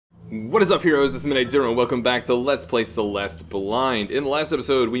What is up, heroes? This is Midnight Zero, and welcome back to Let's Play Celeste Blind. In the last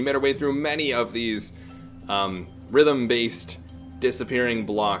episode, we made our way through many of these rhythm-based disappearing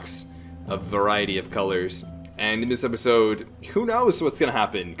blocks of variety of colors. And in this episode, who knows what's going to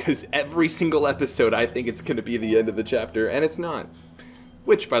happen? Because every single episode, I think it's going to be the end of the chapter, and it's not.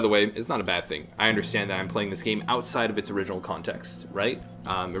 Which, by the way, is not a bad thing. I understand that I'm playing this game outside of its original context, right?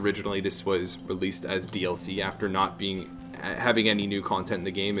 Originally, this was released as DLC after not having any new content in the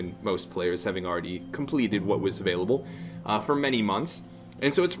game, and most players having already completed what was available for many months.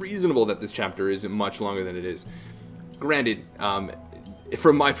 And so it's reasonable that this chapter is much longer than it is. Granted,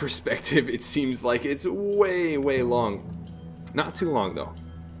 from my perspective, it seems like it's way, way long. Not too long, though.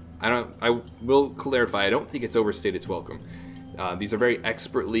 I will clarify, I don't think it's overstayed its welcome. These are very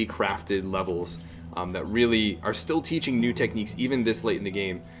expertly crafted levels that really are still teaching new techniques even this late in the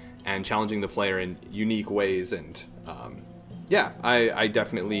game and challenging the player in unique ways, and yeah, I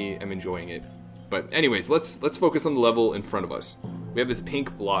definitely am enjoying it. But anyways, let's focus on the level in front of us. We have this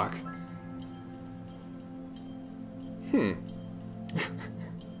pink block.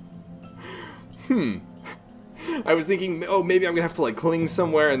 I was thinking, oh, maybe I'm gonna have to like cling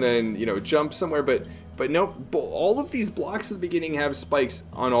somewhere and then, you know, jump somewhere, but nope. All of these blocks at the beginning have spikes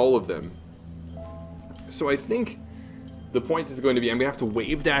on all of them. So I think the point is going to be I'm gonna have to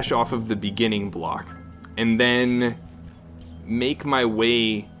wave dash off of the beginning block and then make my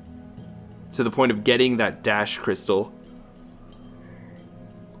way to the point of getting that dash crystal.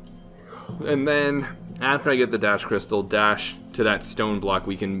 And then after I get the dash crystal, dash to that stone block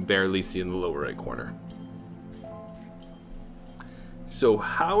we can barely see in the lower right corner. So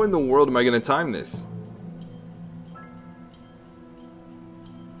how in the world am I going to time this?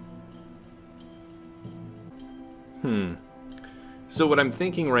 So what I'm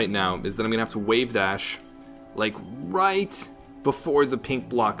thinking right now is that I'm going to have to wave dash like right before the pink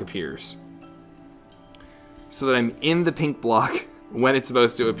block appears, so that I'm in the pink block when it's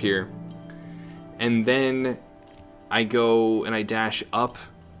supposed to appear, and then I go and I dash up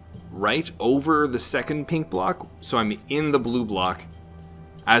right over the second pink block, so I'm in the blue block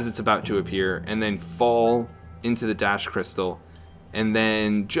as it's about to appear, and then fall into the dash crystal, and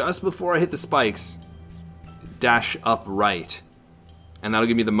then just before I hit the spikes, dash up right, and that'll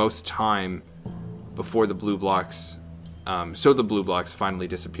give me the most time before the blue blocks, so the blue blocks finally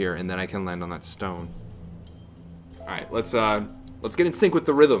disappear, and then I can land on that stone. All right, let's get in sync with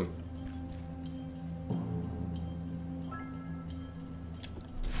the rhythm.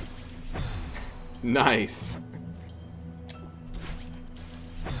 Nice.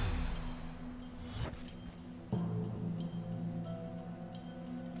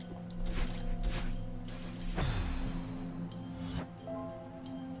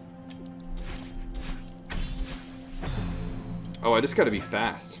 Oh, I just gotta be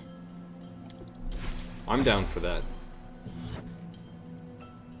fast. I'm down for that.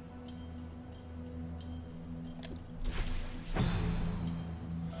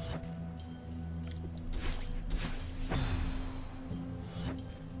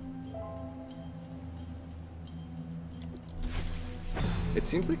 It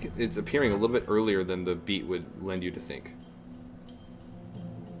seems like it's appearing a little bit earlier than the beat would lend you to think.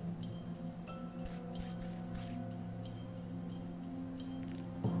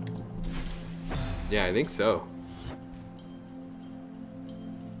 Yeah, I think so.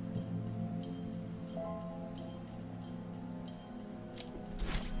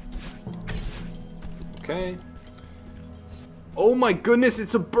 Okay. Oh my goodness,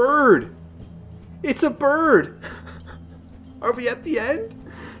 it's a bird! It's a bird! Are we at the end?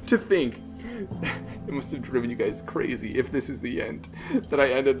 To think. It must have driven you guys crazy if this is the end. That I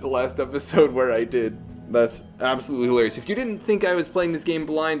ended the last episode where I did. That's absolutely hilarious. If you didn't think I was playing this game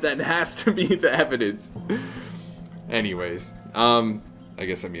blind, that has to be the evidence. Anyways, I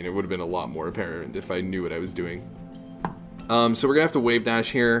guess, I mean, it would have been a lot more apparent if I knew what I was doing. So we're gonna have to wave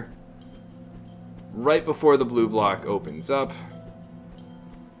dash here right before the blue block opens up,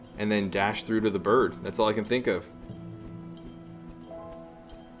 and then dash through to the bird. That's all I can think of.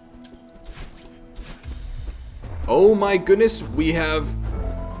 Oh my goodness, we have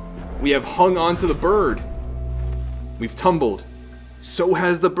hung on to the bird. We've tumbled. So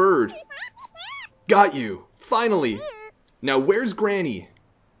has the bird. Got you. Finally. Now where's Granny?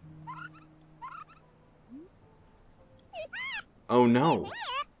 Oh no.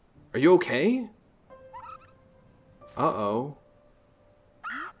 Are you okay? Uh-oh.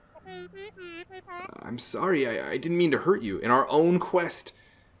 I'm sorry, I didn't mean to hurt you. In our own quest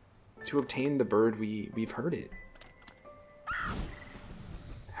to obtain the bird, we've heard it.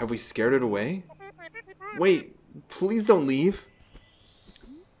 Have we scared it away? Wait, please don't leave.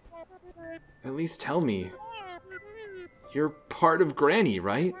 At least tell me. You're part of Granny,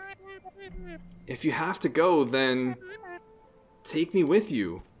 right? If you have to go, then take me with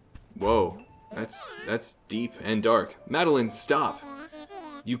you. Whoa, that's deep and dark. Madeline, stop.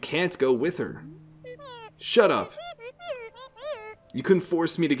 You can't go with her. Shut up. You couldn't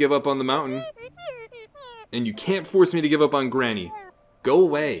force me to give up on the mountain. And you can't force me to give up on Granny. Go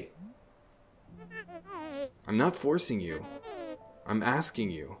away. I'm not forcing you. I'm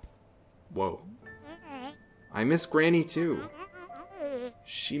asking you. Whoa. I miss Granny too.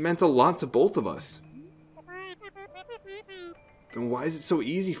 She meant a lot to both of us. Then why is it so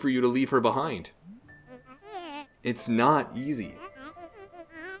easy for you to leave her behind? It's not easy.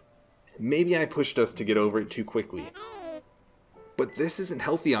 Maybe I pushed us to get over it too quickly. But this isn't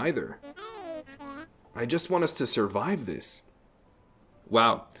healthy either. I just want us to survive this.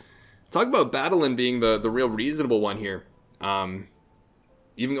 Wow. Talk about Madeline being the real reasonable one here.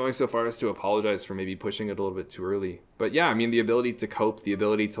 Even going so far as to apologize for maybe pushing it a little bit too early. But yeah, I mean, the ability to cope, the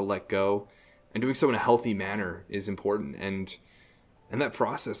ability to let go, and doing so in a healthy manner is important. And that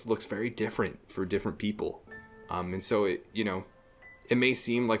process looks very different for different people. And so, it may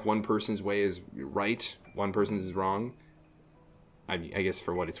seem like one person's way is right, one person's is wrong. I mean, I guess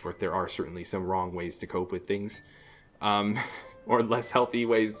for what it's worth, there are certainly some wrong ways to cope with things. Or less healthy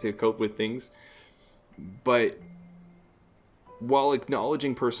ways to cope with things. But while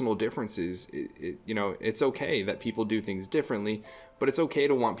acknowledging personal differences, it's okay that people do things differently, but it's okay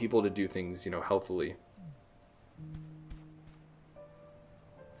to want people to do things, healthily.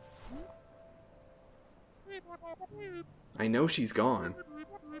 I know she's gone,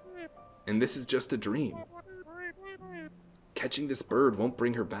 and this is just a dream. Catching this bird won't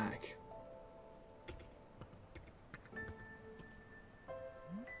bring her back.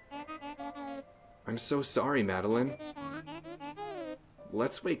 I'm so sorry, Madeline.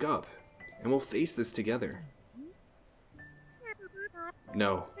 Let's wake up, and we'll face this together.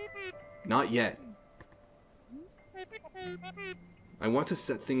 No, not yet. I want to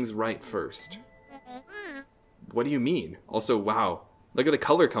set things right first. What do you mean? Also, wow, look at the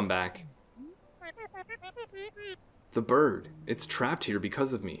color come back. The bird, it's trapped here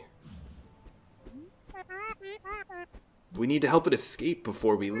because of me. We need to help it escape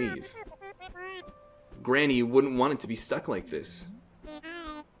before we leave. Granny wouldn't want it to be stuck like this.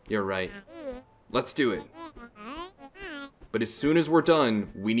 You're right. Let's do it. But as soon as we're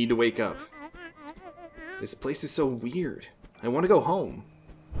done, we need to wake up. This place is so weird. I want to go home.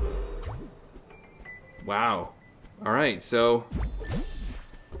 Wow. Alright, so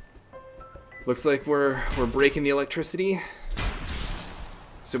looks like we're breaking the electricity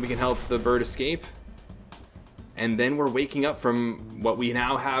so we can help the bird escape. And then we're waking up from what we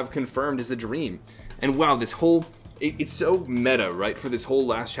now have confirmed is a dream. And wow, this whole... It's so meta, right? For this whole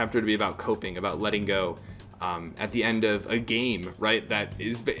last chapter to be about coping, about letting go. At the end of a game, right?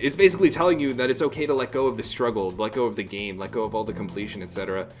 It's basically telling you that it's okay to let go of the struggle, let go of the game, let go of all the completion,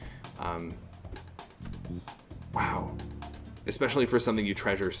 etc. Wow. Especially for something you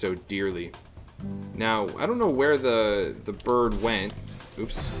treasure so dearly. Now, I don't know where the bird went.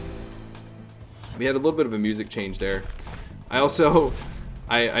 Oops. We had a little bit of a music change there. I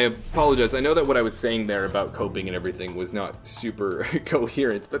apologize. I know that what I was saying there about coping and everything was not super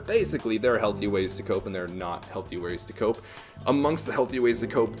coherent, but basically there are healthy ways to cope and there are not healthy ways to cope. Amongst the healthy ways to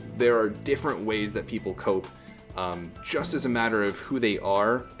cope, there are different ways that people cope, just as a matter of who they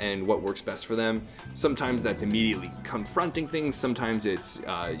are and what works best for them. Sometimes that's immediately confronting things, sometimes it's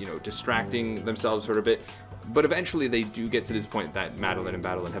distracting themselves for a bit, but eventually they do get to this point that Madeline and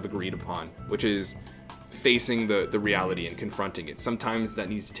Madeline have agreed upon, which is facing the reality and confronting it. Sometimes that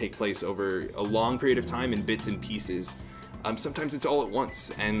needs to take place over a long period of time in bits and pieces. Sometimes it's all at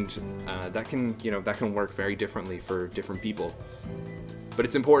once, and that can work very differently for different people. But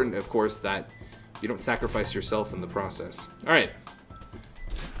it's important, of course, that you don't sacrifice yourself in the process. All right.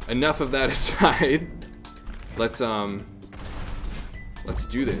 Enough of that aside. Let's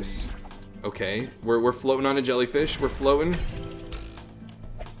do this. Okay, we're floating on a jellyfish. We're floating.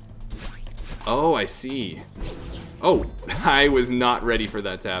 Oh, I see. Oh, I was not ready for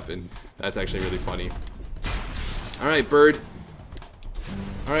that to happen. That's actually really funny. All right, bird.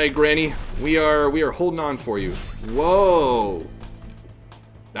 All right, Granny. We are holding on for you. Whoa.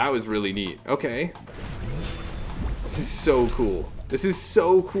 That was really neat. Okay. This is so cool. This is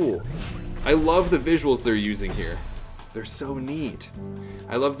so cool. I love the visuals they're using here. They're so neat.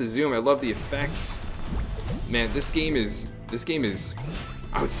 I love the zoom. I love the effects. Man, this game is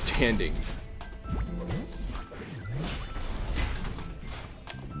outstanding.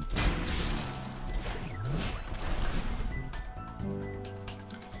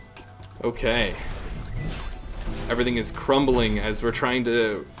 Okay. Everything is crumbling as we're trying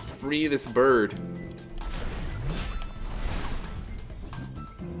to free this bird.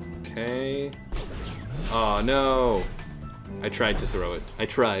 Okay. Oh no. I tried to throw it. I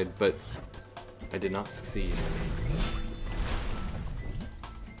tried, but I did not succeed.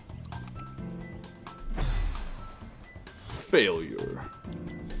 Failure.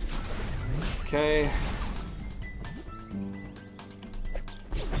 Okay.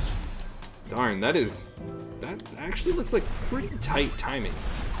 Darn, that actually looks like pretty tight timing.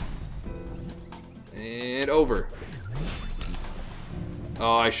 And over.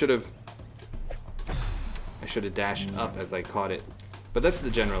 Oh, I should have dashed up as I caught it. But that's the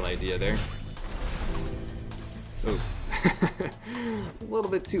general idea there. Oh. A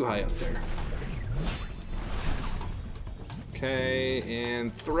little bit too high up there. Okay,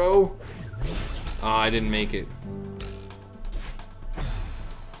 and throw. Oh, I didn't make it.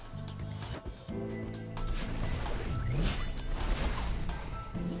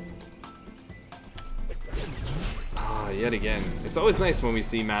 Ah, yet again. It's always nice when we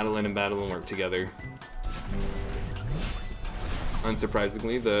see Madeline and Madeline work together.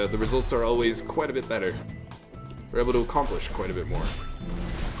 Unsurprisingly, the results are always quite a bit better. We're able to accomplish quite a bit more.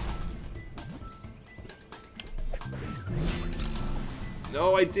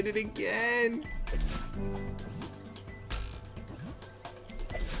 No, I did it again!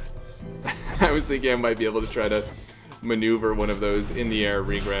 I was thinking I might be able to try to maneuver one of those in the air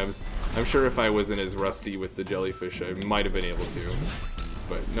regrabs. I'm sure if I wasn't as rusty with the jellyfish, I might have been able to.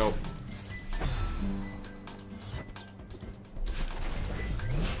 But nope.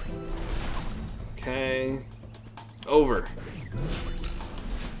 Okay. Over.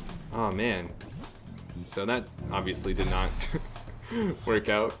 Oh man. So that obviously did not work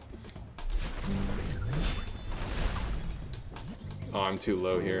out. Oh, I'm too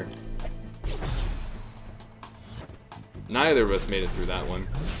low here. Neither of us made it through that one.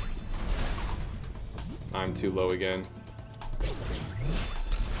 I'm too low again.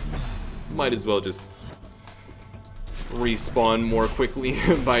 Might as well just respawn more quickly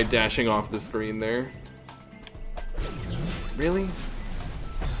by dashing off the screen there. Really?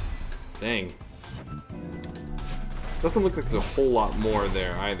 Dang. Doesn't look like there's a whole lot more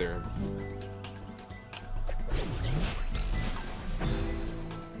there either.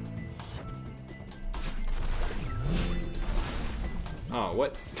 Oh,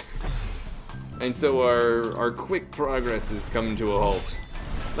 what? And so our quick progress is coming to a halt.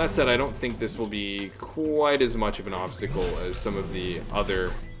 That said, I don't think this will be quite as much of an obstacle as some of the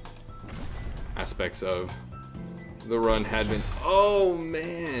other aspects of the run had been. Oh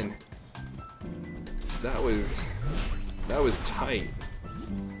man! That was tight.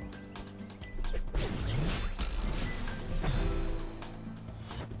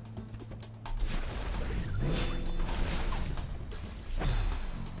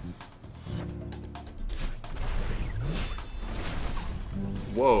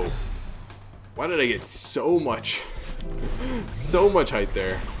 Whoa. Why did I get so much height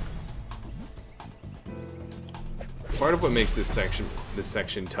there? Part of what makes this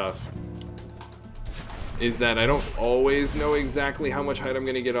section tough is that I don't always know exactly how much height I'm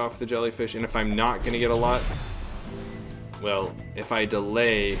gonna get off the jellyfish, and if I'm not gonna get a lot, well, if I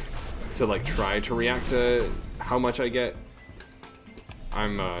delay to like try to react to how much I get,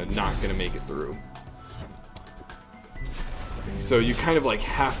 I'm not gonna make it through. So you kind of like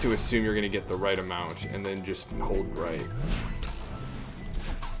have to assume you're gonna get the right amount and then just hold right.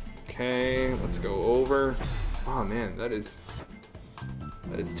 Okay, let's go over. Oh man, that is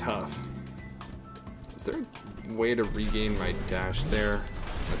tough. Is there a way to regain my dash there?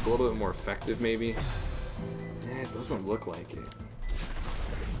 That's a little bit more effective maybe? It doesn't look like it.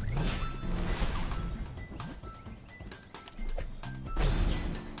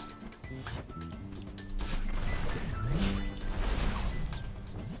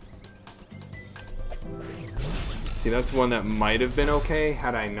 See, that's one that might have been okay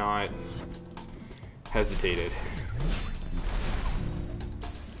had I not hesitated.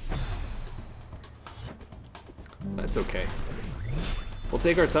 That's okay. We'll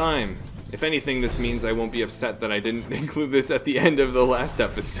take our time. If anything, this means I won't be upset that I didn't include this at the end of the last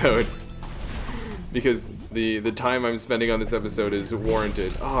episode. Because the time I'm spending on this episode is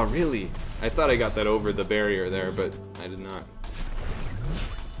warranted. Oh, really? I thought I got that over the barrier there, but I did not.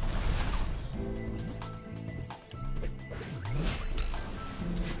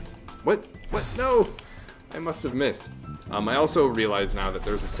 What? What? No! I must have missed. I also realize now that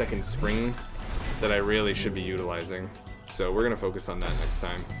there's a second spring that I really should be utilizing. So we're gonna focus on that next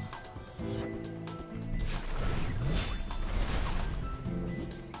time.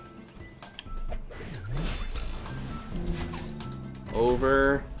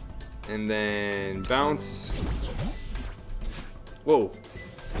 Over. And then bounce. Whoa.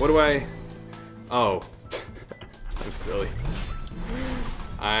 What do I... Oh. I'm silly.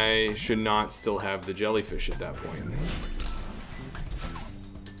 I should not still have the jellyfish at that point.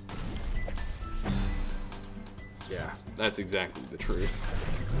 Yeah, that's exactly the truth.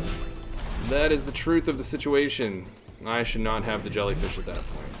 That is the truth of the situation. I should not have the jellyfish at that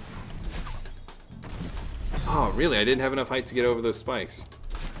point. Oh, really? I didn't have enough height to get over those spikes.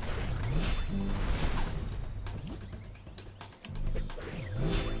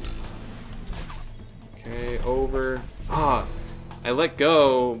 Okay, over. Ah, I let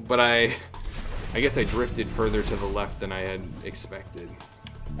go, but I guess I drifted further to the left than I had expected.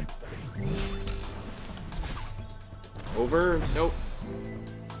 Over? Nope.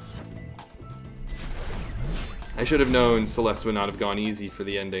 I should have known Celeste would not have gone easy for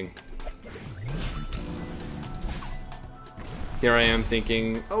the ending. Here I am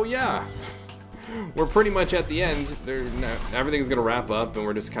thinking, oh yeah, we're pretty much at the end. Everything's gonna wrap up and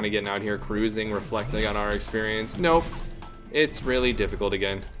we're just kind of getting out here cruising, reflecting on our experience. Nope. It's really difficult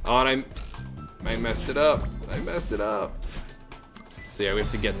again. Oh, and I messed it up. I messed it up. So yeah, we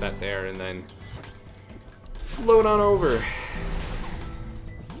have to get that there and then float on over.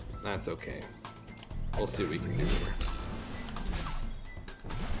 That's okay. We'll see what we can do here.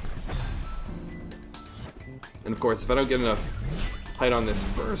 And of course, if I don't get enough height on this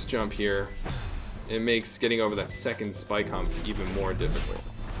first jump here, it makes getting over that second spike hump even more difficult.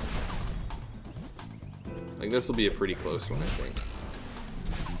 Like, this will be a pretty close one, I think.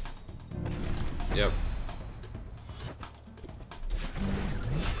 Yep.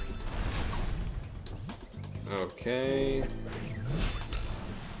 Okay.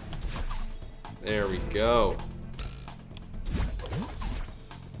 There we go.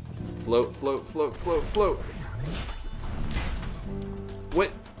 Float, float, float, float, float.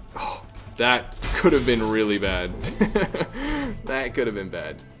 What? Oh, that could have been really bad. That could have been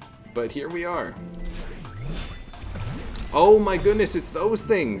bad. But here we are. Oh my goodness, it's those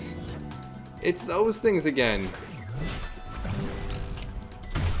things. It's those things again.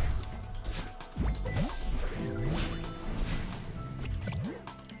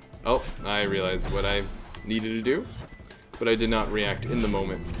 Oh, I realized what I needed to do, but I did not react in the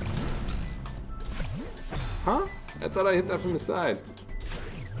moment. Huh? I thought I hit that from the side.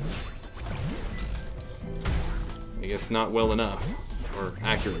 I guess not well enough, or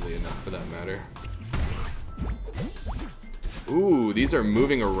accurately enough for that matter. Ooh, these are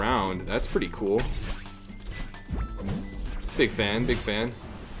moving around. That's pretty cool. Big fan, big fan.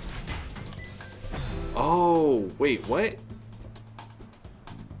 Oh, wait, what?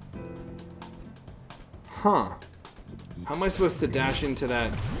 Huh. How am I supposed to dash into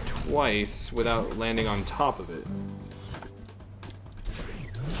that twice without landing on top of it?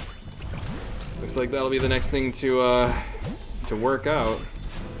 Looks like that'll be the next thing to work out.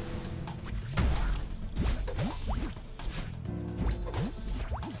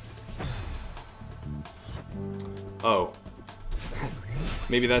 Oh.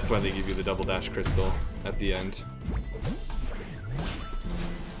 Maybe that's why they give you the double dash crystal at the end.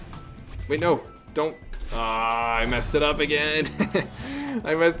 Wait, no, don't. Ah, I messed it up again.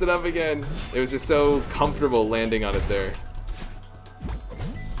 I messed it up again. It was just so comfortable landing on it there.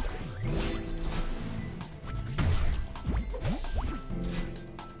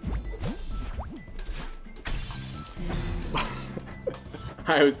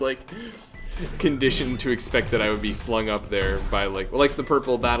 I was like conditioned to expect that I would be flung up there by like the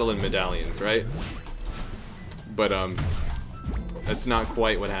purple battle and medallions, right? But that's not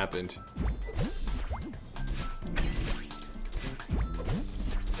quite what happened.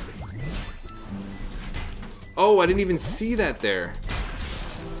 Oh, I didn't even see that there.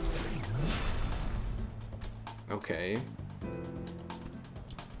 Okay.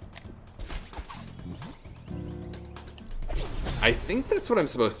 I think that's what I'm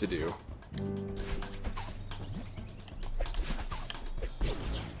supposed to do.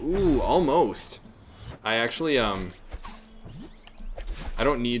 Ooh, almost. I actually, I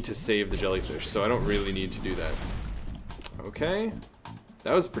don't need to save the jellyfish, so I don't really need to do that. Okay.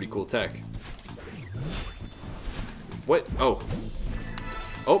 That was pretty cool tech. What? Oh.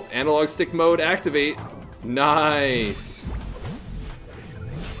 Oh, analog stick mode activate. Nice.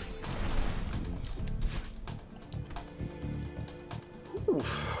 Ooh,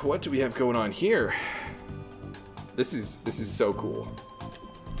 what do we have going on here? This is so cool.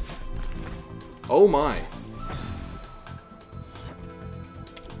 Oh my.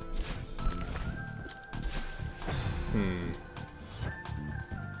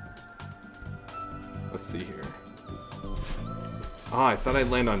 Let's see here. Oh, I thought I'd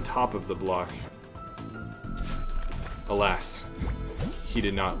land on top of the block. Alas, he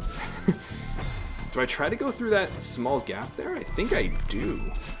did not. Do I try to go through that small gap there? I think I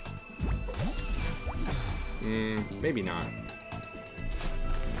do. Maybe not.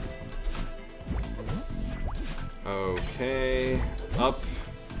 Okay, up.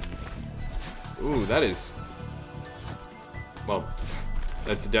 Ooh, that is... Well,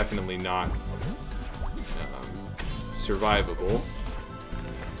 that's definitely not survivable.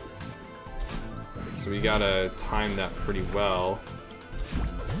 So we gotta time that pretty well.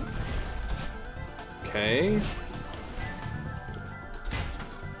 Okay.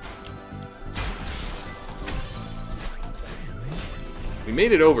 We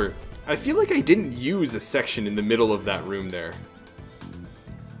made it over. I feel like I didn't use a section in the middle of that room there.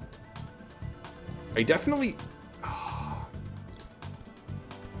 I definitely... Oh,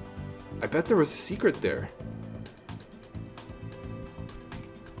 I bet there was a secret there.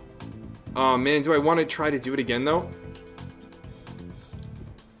 Oh man, do I want to try to do it again though?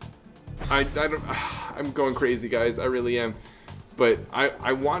 I don't... I'm going crazy, guys. I really am. But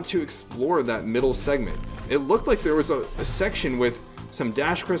I want to explore that middle segment. It looked like there was a section with some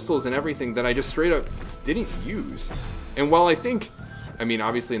dash crystals and everything that I just straight up didn't use. And while I think, I mean,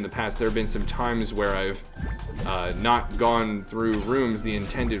 obviously in the past there have been some times where I've not gone through rooms the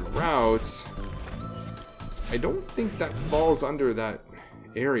intended routes, I don't think that falls under that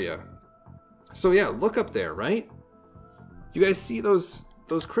area. So yeah, look up there, right? You guys see those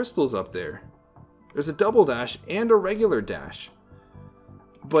crystals up there? There's a double dash and a regular dash.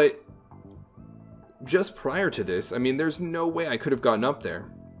 But just prior to this, I mean, there's no way I could have gotten up there.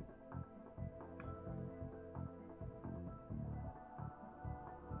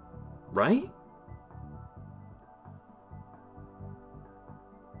 Right?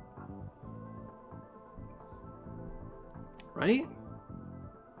 Right?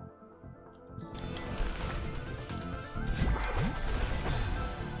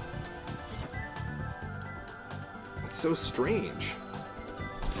 It's so strange.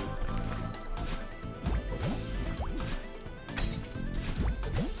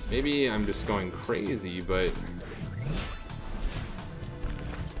 Maybe I'm just going crazy, but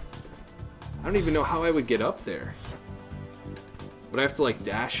I don't even know how I would get up there. Would I have to like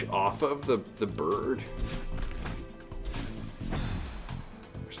dash off of the bird?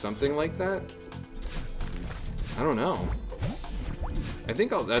 Or something like that? I don't know. I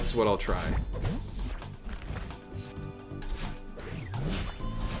think that's what I'll try.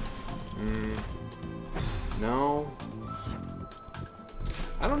 No.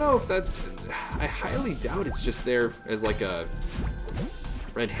 I don't know if that... I highly doubt it's just there as like a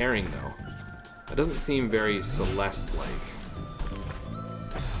red herring though. That doesn't seem very Celeste-like.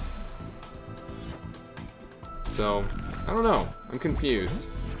 So, I don't know. I'm confused.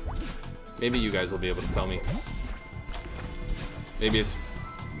 Maybe you guys will be able to tell me. Maybe it's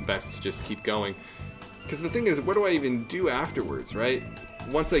best to just keep going. Because the thing is, what do I even do afterwards, right?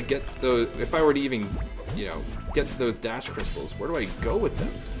 Once I get those... If I were to even, you know, get those dash crystals, where do I go with them?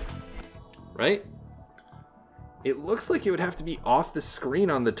 Right? It looks like it would have to be off the screen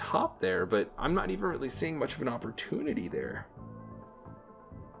on the top there, but I'm not even really seeing much of an opportunity there.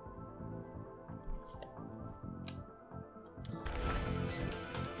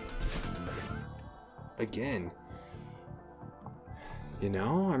 Again, you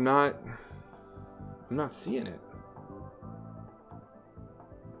know, I'm not seeing it.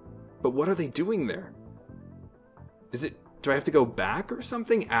 But what are they doing there? Is it, do I have to go back or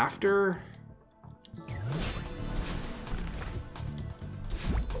something after?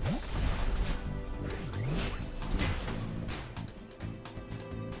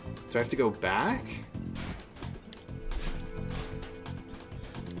 Do I have to go back?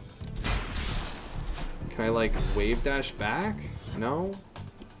 Can I like wave dash back? No?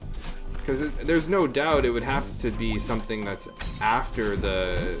 Because there's no doubt it would have to be something that's after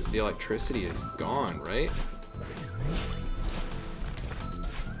the electricity is gone, right?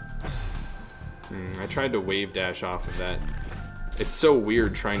 I tried to wave dash off of that. It's so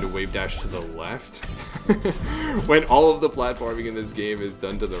weird trying to wave dash to the left when all of the platforming in this game is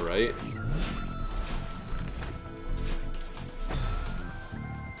done to the right.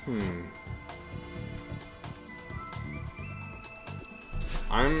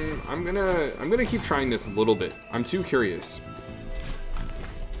 I'm gonna keep trying this a little bit. I'm too curious.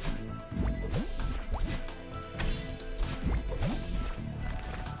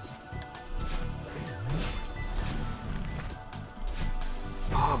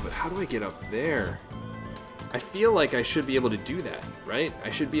 Oh, but how do I get up there? I feel like I should be able to do that, right? I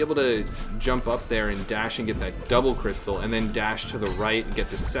should be able to jump up there and dash and get that double crystal, and then dash to the right and get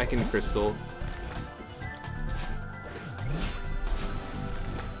the second crystal.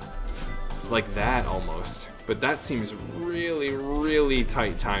 It's like that almost. But that seems really, really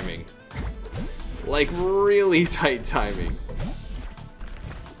tight timing. Like, really tight timing.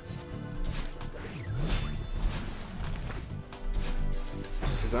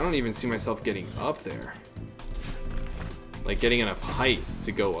 Because I don't even see myself getting up there. Like, getting enough height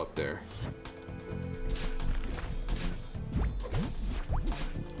to go up there.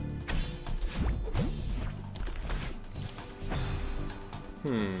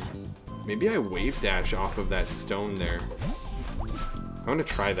 Maybe I wave dash off of that stone there. I want to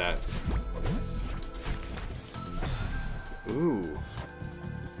try that. Ooh.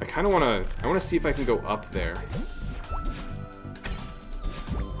 I kind of want to... I want to see if I can go up there.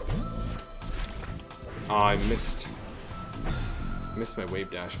 Oh, I missed my wave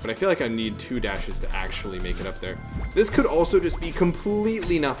dash, but I feel like I need 2 dashes to actually make it up there. This could also just be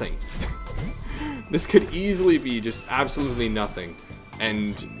completely nothing. This could easily be just absolutely nothing.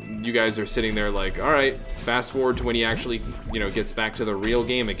 And you guys are sitting there like, alright, fast forward to when he actually, you know, gets back to the real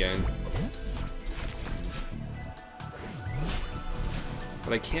game again.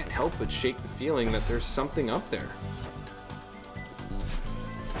 But I can't help but shake the feeling that there's something up there.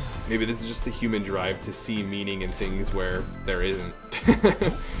 Maybe this is just the human drive to see meaning in things where there isn't.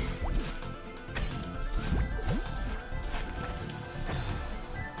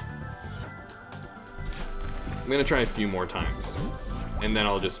 I'm gonna try a few more times, and then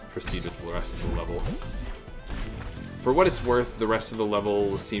I'll just proceed with the rest of the level. For what it's worth, the rest of the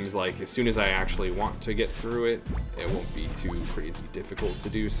level seems like as soon as I actually want to get through it, it won't be too crazy difficult to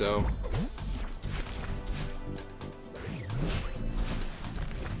do so.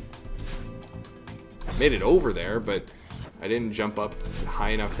 Made it over there, but I didn't jump up high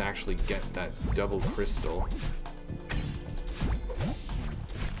enough to actually get that double crystal.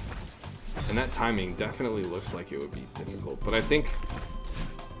 And that timing definitely looks like it would be difficult, but I think,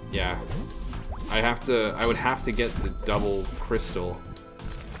 yeah, I would have to get the double crystal,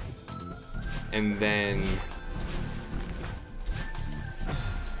 and then,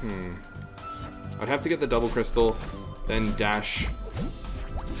 I'd have to get the double crystal, then dash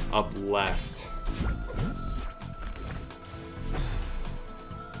up left.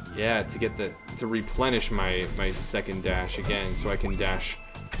 Yeah, to replenish my second dash again, so I can dash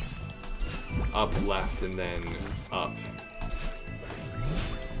up left and then up.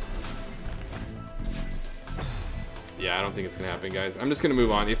 Yeah, I don't think it's gonna happen, guys. I'm just gonna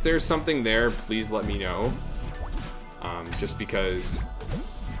move on. If there's something there, please let me know. Just because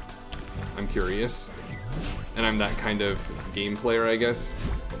I'm curious, and I'm that kind of game player, I guess.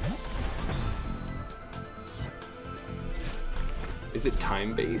 Is it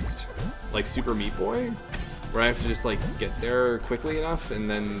time-based? Like Super Meat Boy? Where I have to just, like, get there quickly enough, and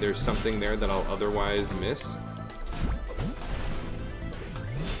then there's something there that I'll otherwise miss?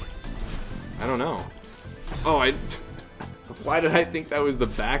 I don't know. Oh, why did I think that was the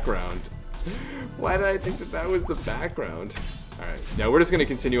background? Why did I think that that was the background? Alright, yeah, we're just gonna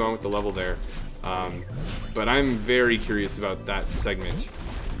continue on with the level there. But I'm very curious about that segment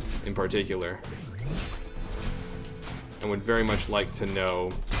in particular. I would very much like to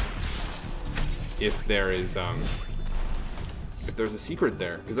know if there is, if there's a secret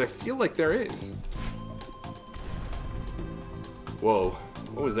there, because I feel like there is. Whoa,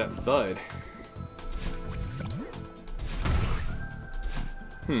 what was that thud?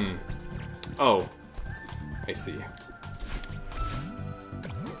 Oh, I see.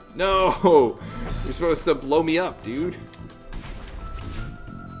 No! You're supposed to blow me up, dude.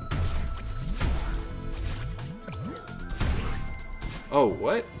 Oh,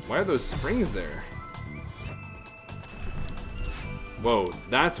 what? Why are those springs there? Whoa,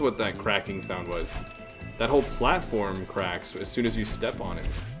 that's what that cracking sound was. That whole platform cracks as soon as you step on it.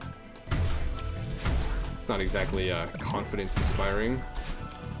 It's not exactly confidence-inspiring.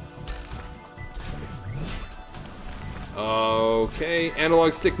 Okay,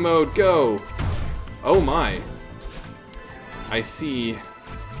 analog stick mode, go! Oh my. I see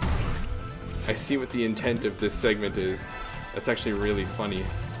what the intent of this segment is. That's actually really funny.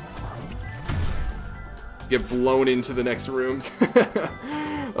 Get blown into the next room.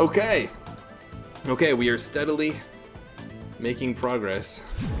 Okay. Okay, we are steadily making progress.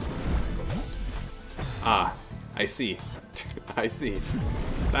 Ah, I see. I see.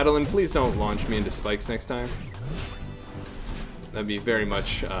 Battlein, please don't launch me into spikes next time. That'd be very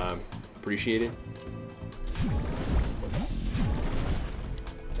much appreciated.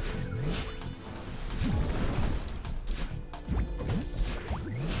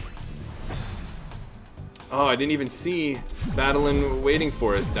 Oh, I didn't even see Madeline waiting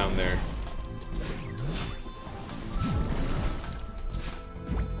for us down there.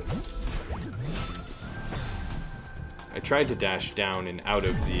 I tried to dash down and out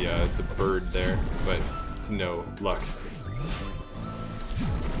of the bird there, but to no luck.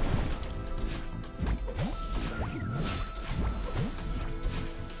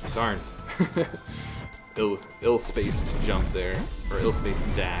 Darn. Ill-spaced jump there, or ill-spaced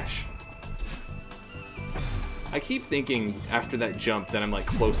dash. I keep thinking after that jump that I'm like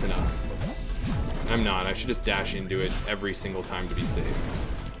close enough. I'm not. I should just dash into it every single time to be safe.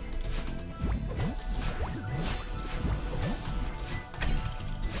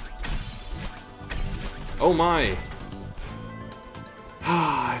 Oh my!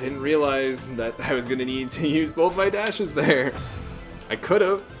 I didn't realize that I was gonna need to use both my dashes there. I could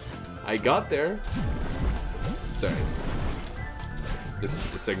have. I got there. Sorry. This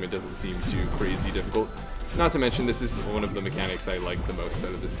segment doesn't seem too crazy difficult. Not to mention, this is one of the mechanics I like the most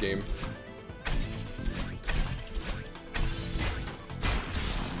out of this game.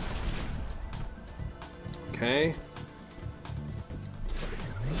 Okay.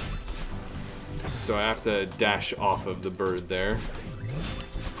 So I have to dash off of the bird there.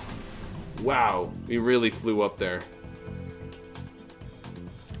 Wow, we really flew up there.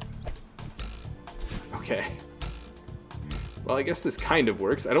 Okay. Well, I guess this kind of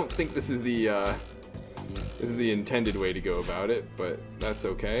works. I don't think this is the intended way to go about it, but that's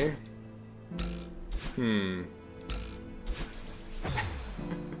okay. I'm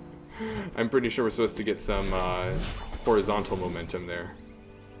pretty sure we're supposed to get some horizontal momentum there.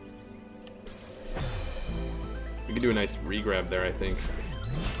 We can do a nice regrab there, I think.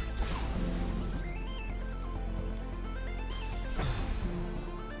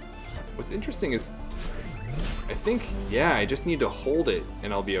 What's interesting is, I think, yeah, I just need to hold it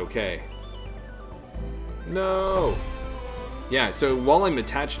and I'll be okay. No! Yeah, so while I'm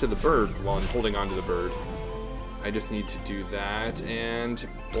attached to the bird, while I'm holding onto the bird, I just need to do that and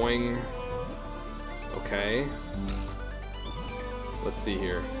boing. Okay. Let's see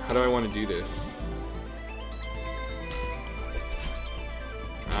here. How do I want to do this?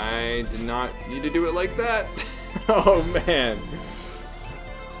 I did not need to do it like that. Oh man.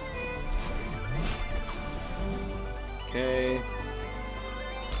 Okay.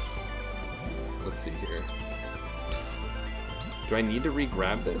 Let's see here. Do I need to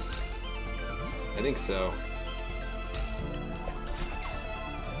re-grab this? I think so.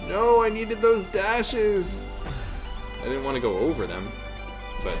 No, I needed those dashes. I didn't want to go over them,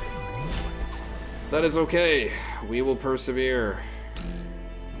 but that is okay. We will persevere.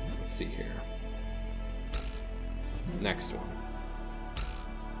 Let's see here. Next one.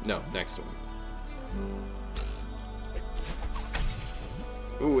 No, next one.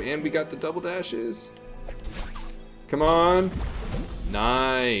 Ooh, and we got the double dashes. Come on.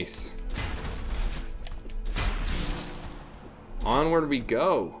 Nice. Onward we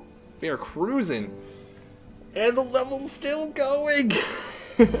go. We are cruising. And the level's still going.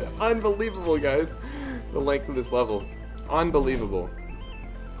 Unbelievable, guys. The length of this level. Unbelievable.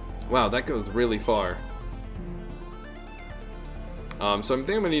 Wow, that goes really far. So I think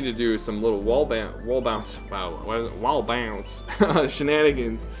I'm gonna need to do some little wall bounce. Wow, what is it? Wall bounce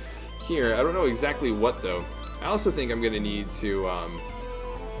shenanigans here. I don't know exactly what though. I also think I'm gonna need to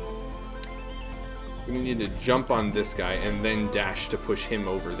jump on this guy and then dash to push him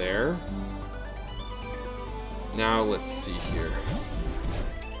over there. Now let's see here.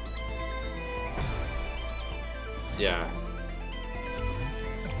 Yeah.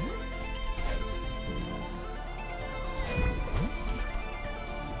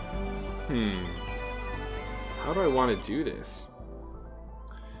 How do I want to do this?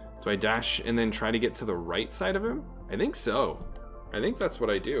 Do I dash and then try to get to the right side of him? I think so. I think that's what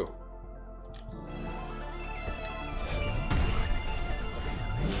I do.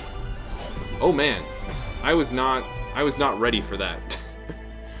 Oh man. I was not ready for that.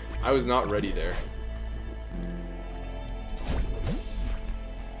 I was not ready there.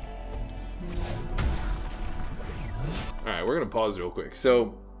 Alright, we're gonna pause real quick.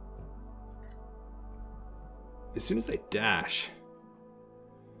 So as soon as I dash,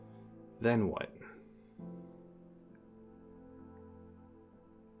 then what?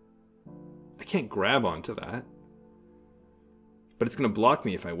 I can't grab onto that. But it's gonna block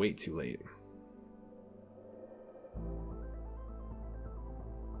me if I wait too late.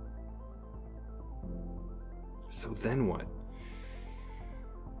 So then what?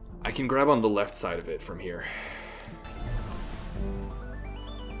 I can grab on the left side of it from here.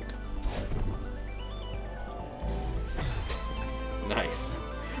 Nice.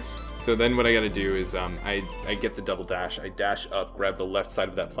 So then what I gotta do is I get the double dash. I dash up, grab the left side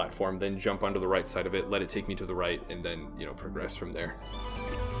of that platform, then jump onto the right side of it, let it take me to the right, and then, you know, progress from there.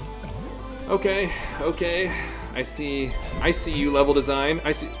 Okay, okay. I see you, level design.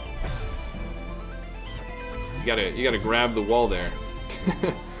 I see. You gotta grab the wall there.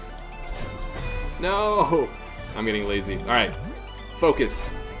 No! I'm getting lazy. Alright. Focus.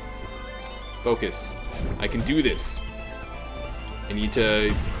 Focus. I can do this. I need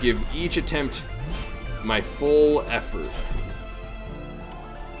to give each attempt my full effort.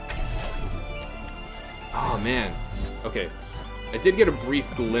 Oh man. Okay. I did get a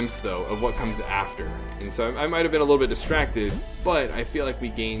brief glimpse though of what comes after. And so I might have been a little bit distracted, but I feel like we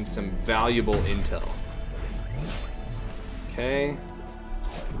gained some valuable intel. Okay.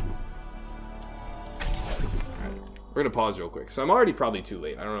 We're gonna pause real quick. So I'm already probably too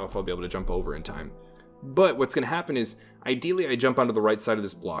late. I don't know if I'll be able to jump over in time. But what's gonna happen is, ideally I jump onto the right side of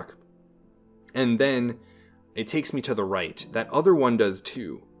this block, and then it takes me to the right. That other one does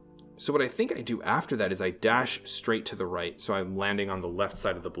too. So what I think I do after that is I dash straight to the right, so I'm landing on the left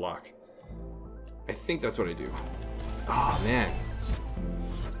side of the block. I think that's what I do. Oh man.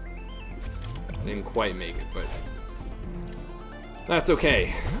 I didn't quite make it, but that's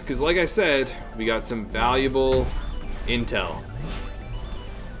okay. Because like I said, we got some valuable intel.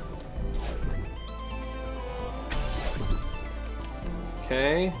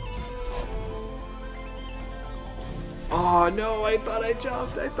 Okay. Oh no, I thought I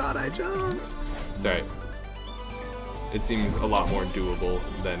jumped. It's alright. It seems a lot more doable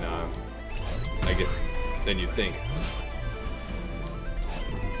than, I guess, than you'd think.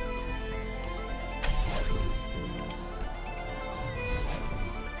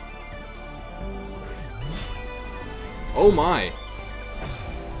 Oh my!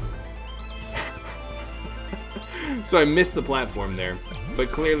 So I missed the platform there, but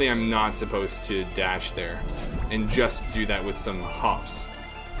clearly I'm not supposed to dash there and just do that with some hops,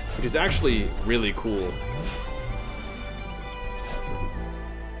 which is actually really cool.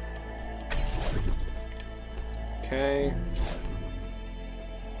 Okay.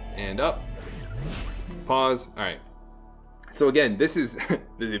 And up. Pause. Alright. So again, this is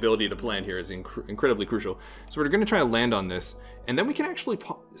the ability to plan here is incredibly crucial. So we're going to try to land on this, and then we can actually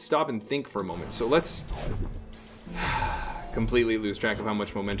stop and think for a moment. So let's completely lose track of how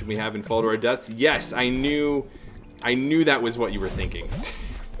much momentum we have and fall to our deaths. Yes, I knew that was what you were thinking.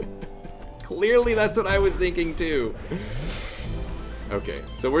 Clearly that's what I was thinking too. Okay,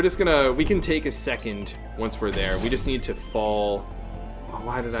 so we're just gonna, we can take a second once we're there. We just need to fall. Oh,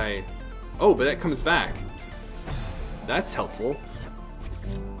 why did I? Oh, but that comes back. That's helpful.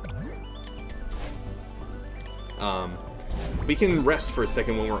 We can rest for a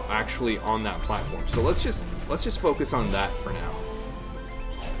second when we're actually on that platform. So let's just focus on that for now.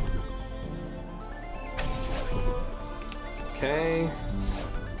 Okay.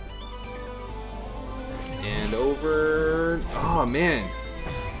 And over. Oh man.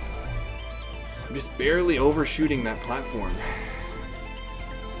 I'm just barely overshooting that platform.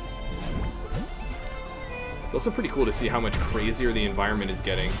 It's also pretty cool to see how much crazier the environment is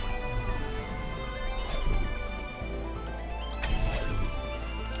getting.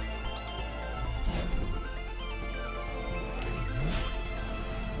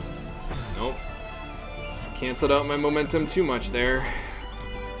 Nope. Canceled out my momentum too much there.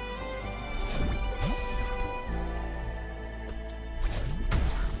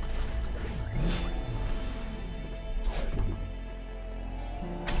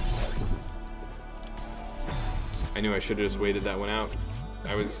 I knew I should have just waited that one out.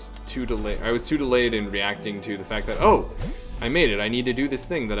 I was too delayed in reacting to the fact that, oh, I made it. I need to do this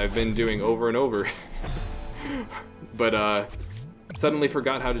thing that I've been doing over and over. But suddenly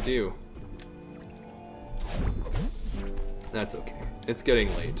forgot how to do. That's okay. It's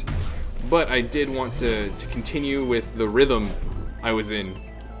getting late. But I did want to continue with the rhythm I was in.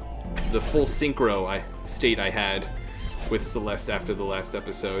 The full synchro state I had with Celeste after the last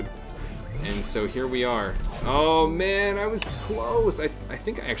episode. And so here we are. Oh man, I was close. I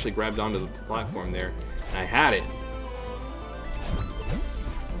think I actually grabbed onto the platform there. And I had it.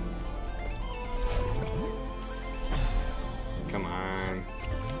 Come on.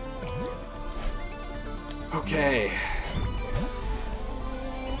 Okay.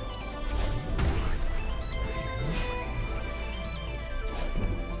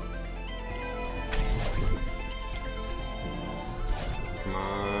 Come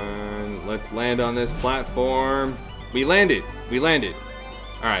on. Let's land on this platform. We landed. We landed.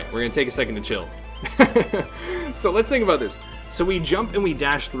 Alright, we're going to take a second to chill. So let's think about this. So we jump and we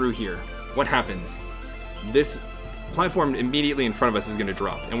dash through here. What happens? This platform immediately in front of us is going to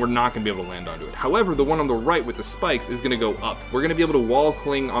drop, and we're not going to be able to land onto it. However, the one on the right with the spikes is going to go up. We're going to be able to wall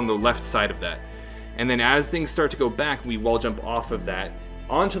cling on the left side of that. And then as things start to go back, we wall jump off of that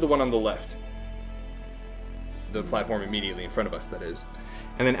onto the one on the left. The platform immediately in front of us, that is.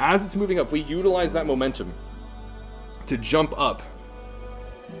 And then as it's moving up, we utilize that momentum to jump up.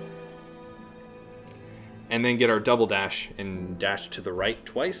 And then get our double dash and dash to the right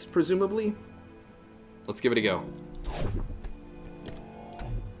twice, presumably. Let's give it a go.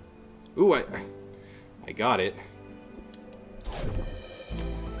 Ooh, I got it.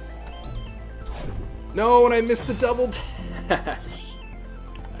 No, and I missed the double dash.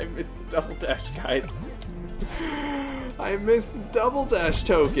 I missed the double dash, guys. I missed the double dash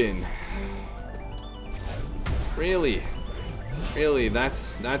token. Really? Really,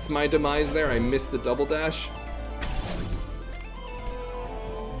 that's my demise there? I missed the double dash?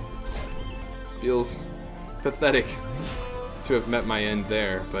 Feels pathetic to have met my end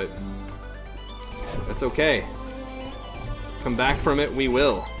there, but that's okay. Come back from it, we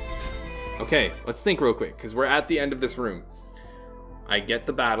will. Okay, let's think real quick, because we're at the end of this room. I get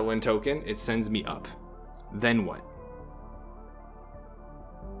the Battle-In token, it sends me up. Then what?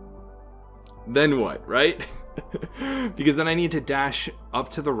 Then what, right? Because then I need to dash up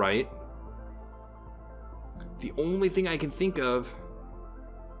to the right. The only thing I can think of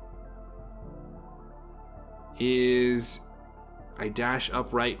is I dash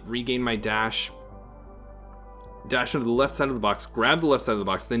upright, regain my dash, dash onto the left side of the box, grab the left side of the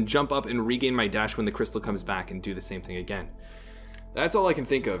box, then jump up and regain my dash when the crystal comes back and do the same thing again. That's all I can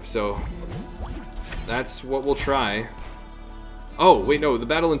think of, so that's what we'll try. Oh, wait, no, the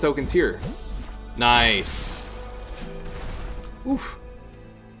Battle-In token's here. Nice. Oof.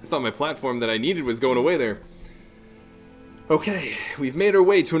 I thought my platform that I needed was going away there. Okay, we've made our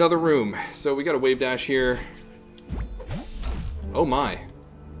way to another room. So we got a wave dash here. Oh my.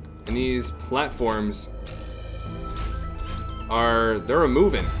 And these platforms they're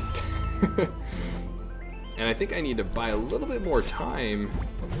a-moving. And I think I need to buy a little bit more time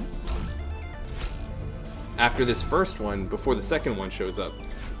after this first one, before the second one shows up,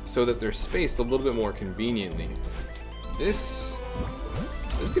 so that they're spaced a little bit more conveniently. This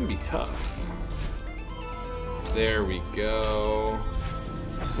is gonna be tough. There we go.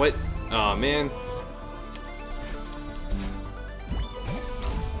 What? Aw, man.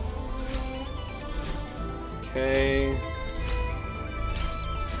 Okay.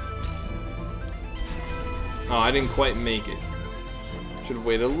 Oh, I didn't quite make it. Should have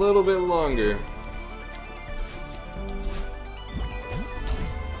waited a little bit longer.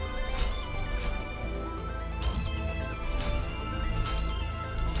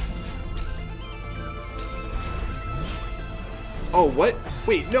 Oh, what?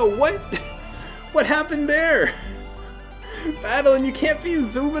 Wait, no, what? What happened there? Battle-In, you can't be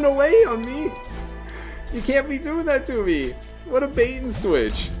zooming away on me. You can't be doing that to me. What a bait and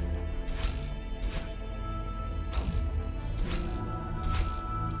switch.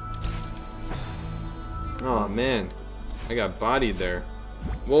 Oh man, I got bodied there.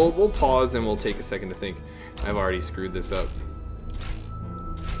 We'll pause and we'll take a second to think. I've already screwed this up.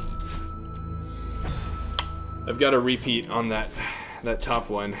 I've got a repeat on that top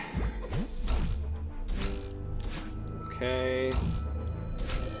one. Okay.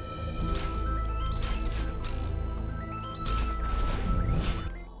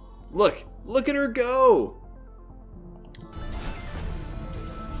 Look at her go!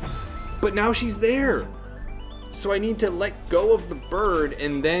 But now she's there! So I need to let go of the bird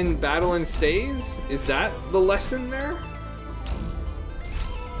and then Battle-In stays? Is that the lesson there?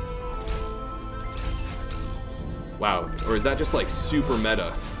 Wow, or is that just like super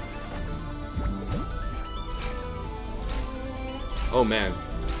meta? Oh man.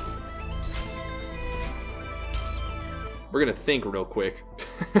 We're gonna think real quick.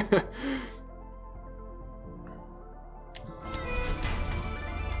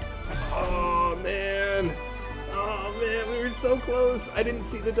 Oh man, we were so close. I didn't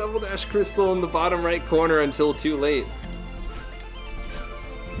see the double dash crystal in the bottom right corner until too late.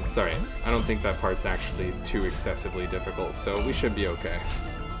 Sorry, I don't think that part's actually too excessively difficult, so we should be okay.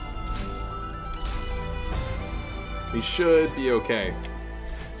 We should be okay.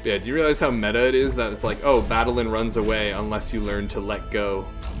 But yeah, do you realize how meta it is that it's like, oh, Battle-In runs away unless you learn to let go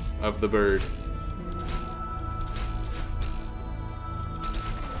of the bird.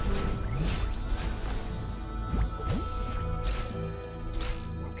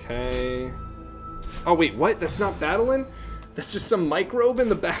 Okay. Oh wait, what? That's not Battle-In? That's just some microbe in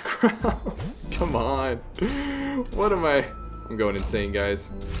the background? Come on. What am I? I'm going insane, guys.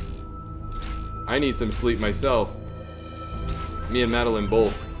 I need some sleep myself. Me and Madeline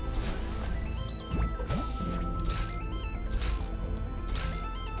both.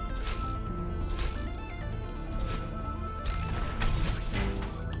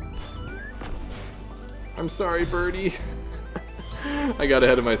 I'm sorry, birdie. I got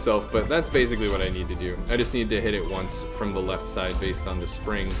ahead of myself, but that's basically what I need to do. I just need to hit it once from the left side based on the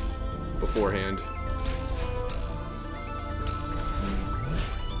spring beforehand.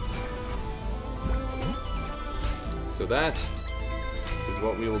 So that is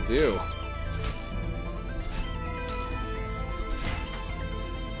what we will do.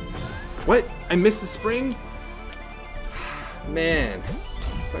 What? I missed the spring? Man.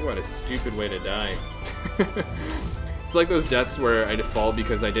 Talk about a stupid way to die. It's like those deaths where I fall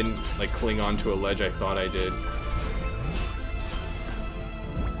because I didn't like cling onto a ledge I thought I did.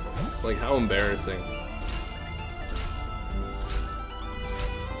 It's like, how embarrassing.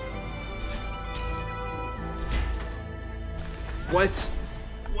 What?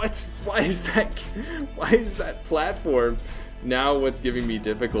 What? Why is that platform now what's giving me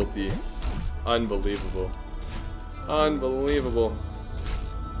difficulty? Unbelievable. Unbelievable.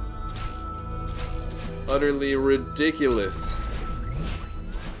 Utterly ridiculous.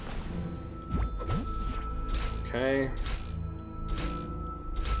 Okay.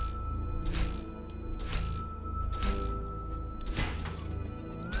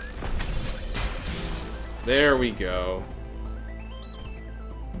 There we go.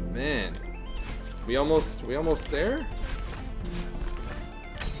 Man. We almost there?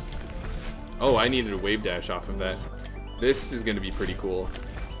 Oh, I needed a wave dash off of that. This is gonna be pretty cool.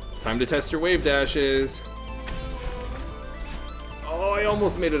 Time to test your wave dashes. Oh, I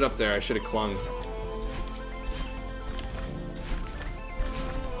almost made it up there. I should have clung.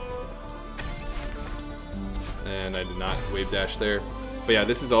 And I did not wave dash there. But yeah,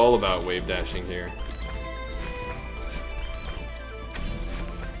 this is all about wave dashing here.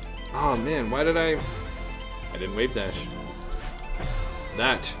 Oh man, why did I didn't wave dash.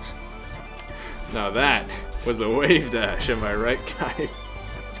 Now that was a wave dash, am I right, guys?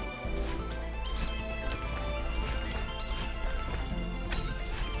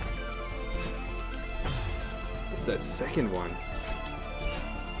 It's that second one.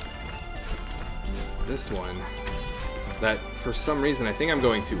 This one. That, for some reason, I think I'm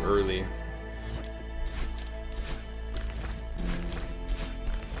going too early.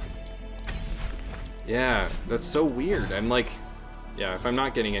 Yeah, that's so weird. I'm like, yeah, if I'm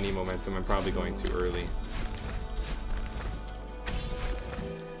not getting any momentum, I'm probably going too early.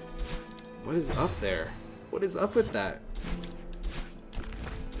 What is up there? What is up with that?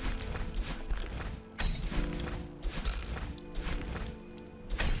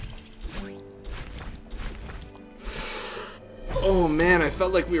 Oh man, I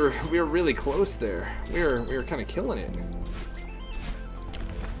felt like we were really close there. We were kind of killing it.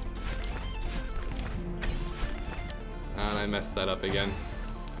 And I messed that up again.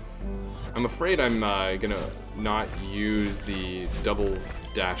 I'm afraid I'm gonna not use the double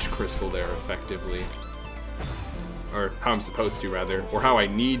dash crystal there effectively. Or how I'm supposed to, rather. Or how I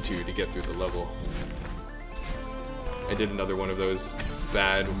need to get through the level. I did another one of those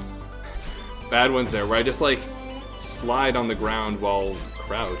bad ones there where I just like slide on the ground while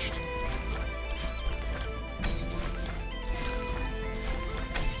crouched.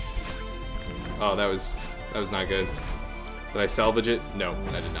 Oh, that was not good. Did I salvage it? No,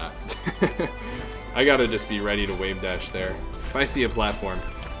 I did not. I gotta just be ready to wave dash there. If I see a platform,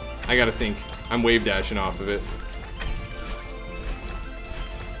 I gotta think I'm wave dashing off of it.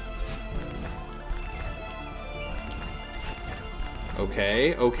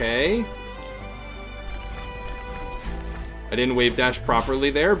 Okay, okay. I didn't wave dash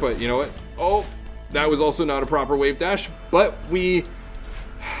properly there, but you know what? Oh, that was also not a proper wave dash, but we've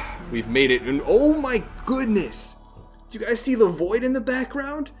made it. And oh my goodness! Do you guys see the void in the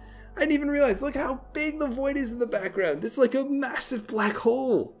background? I didn't even realize. Look how big the void is in the background. It's like a massive black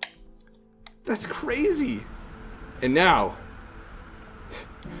hole. That's crazy. And now,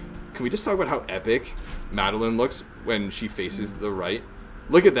 can we just talk about how epic Madeline looks when she faces the right?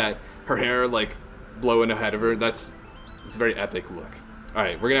 Look at that. Her hair like blowing ahead of her. It's a very epic look.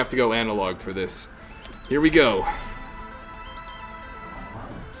 Alright, we're gonna have to go analog for this. Here we go.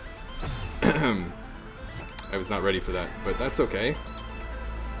 I was not ready for that, but that's okay.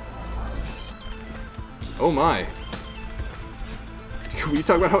 Oh my. Can we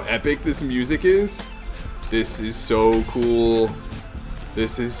talk about how epic this music is? This is so cool.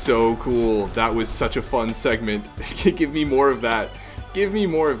 This is so cool. That was such a fun segment. Give me more of that. Give me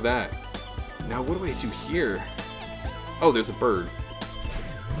more of that. Now what do I do here? Oh, there's a bird.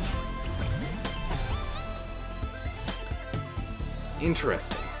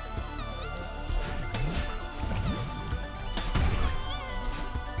 Interesting.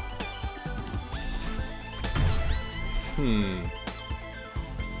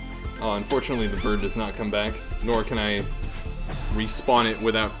 Oh, unfortunately the bird does not come back, nor can I respawn it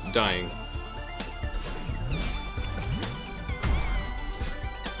without dying.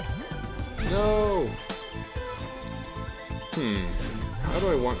 No! How do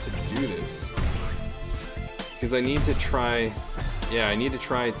I want to do this? Because I need to try... Yeah, I need to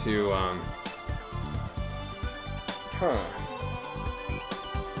try to,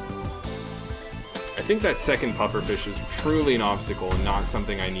 I think that second pufferfish is truly an obstacle and not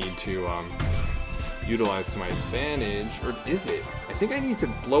something I need to, utilize to my advantage. Or is it? I think I need to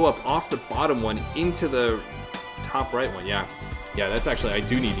blow up off the bottom one into the top right one. Yeah. Yeah, that's actually... I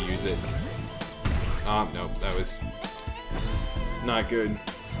do need to use it. No, that was not good.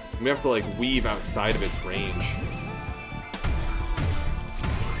 We have to, like, weave outside of its range.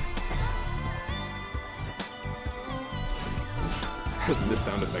 The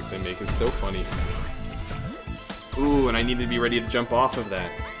sound effect they make is so funny. Ooh, and I need to be ready to jump off of that.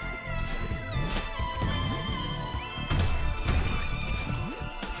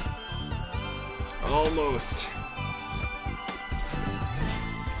 Almost.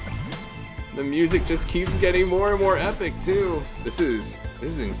 The music just keeps getting more and more epic too. This is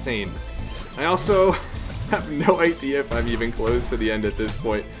insane. I also have no idea if I'm even close to the end at this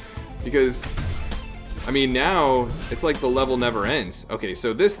point, because I mean, now it's like the level never ends. Okay,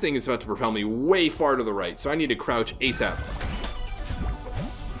 so this thing is about to propel me way far to the right, so I need to crouch ASAP.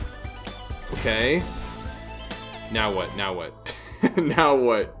 Okay. Now what? Now what? Now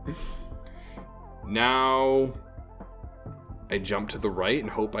what? Now I jump to the right and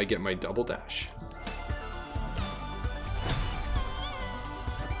hope I get my double dash.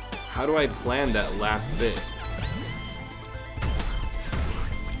 How do I plan that last bit?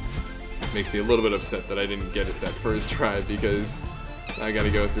 Makes me a little bit upset that I didn't get it that first try, because I gotta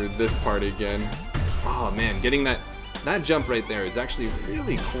go through this part again. Oh man, getting that jump right there is actually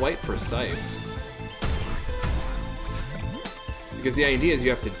really quite precise. Because the idea is you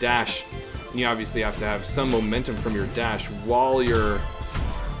have to dash, and you obviously have to have some momentum from your dash while you're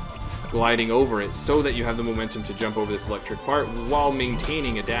gliding over it, so that you have the momentum to jump over this electric part while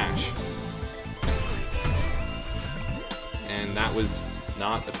maintaining a dash. And that was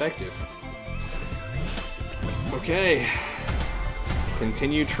not effective. Okay.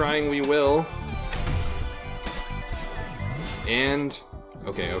 Continue trying we will. And...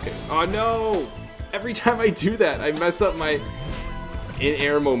 okay. Oh no! Every time I do that, I mess up my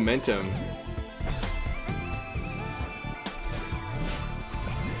in-air momentum.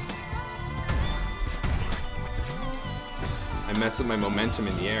 I mess up my momentum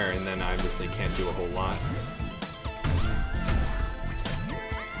in the air, and then I obviously can't do a whole lot.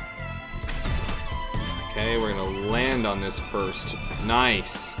 Okay, we're gonna land on this first.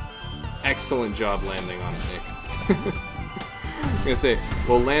 Nice. Excellent job landing on it, Nick. I'm gonna say,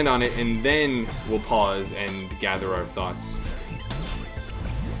 we'll land on it and then we'll pause and gather our thoughts.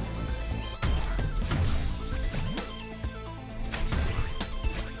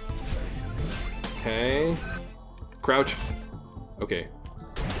 Okay. Crouch. Okay.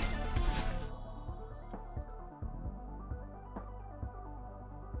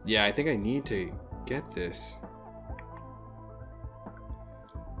 Yeah, I think I need to get this.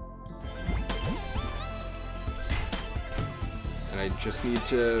 And I just need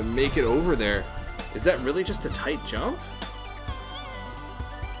to make it over there. Is that really just a tight jump?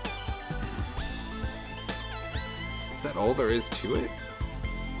 Is that all there is to it?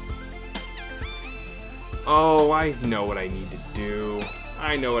 Oh, I know what I need to do.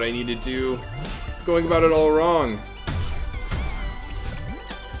 I know what I need to do. Going about it all wrong.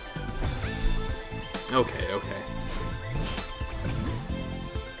 Okay.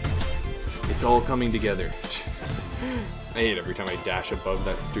 It's all coming together. I hate every time I dash above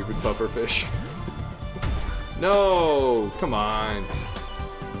that stupid pufferfish. No! Come on.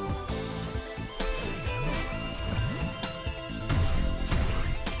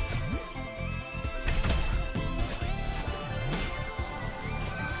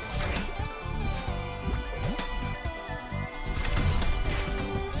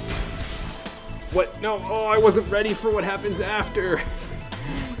 What? No! Oh, I wasn't ready for what happens after!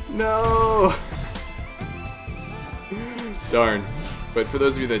 No! Darn. But for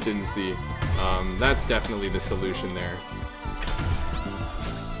those of you that didn't see, that's definitely the solution there.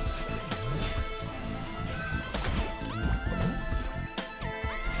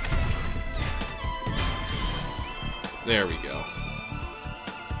 There we go.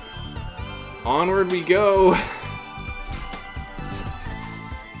 Onward we go!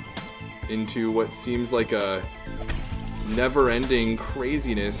 into what seems like a never-ending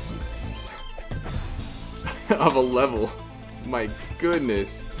craziness of a level. My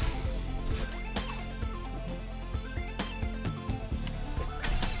goodness.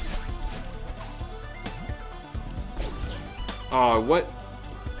 Oh, what?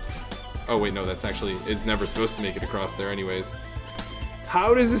 Oh, wait, no, that's actually... It's never supposed to make it across there anyways.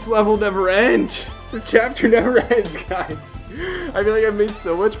 How does this level never end? This chapter never ends, guys. I feel like I've made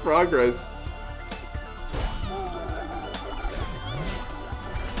so much progress.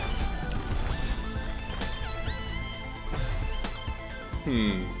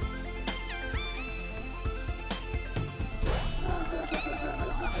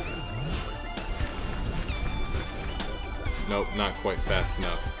 Nope, not quite fast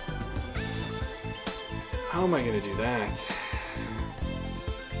enough. How am I gonna do that?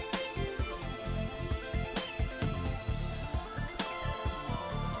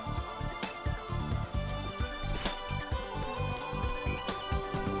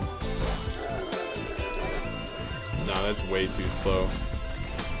 No, that's way too slow.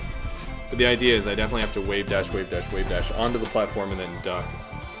 But the idea is I definitely have to wave dash, wave dash, wave dash onto the platform and then duck.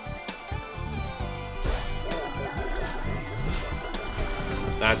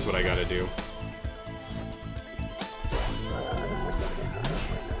 That's what I gotta do.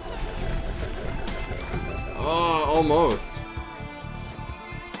 Oh, almost.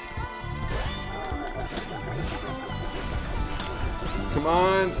 Come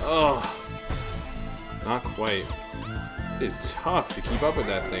on. Oh. Not quite. It's tough to keep up with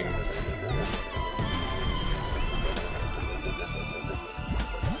that thing.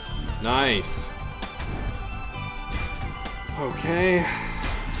 Nice. Okay.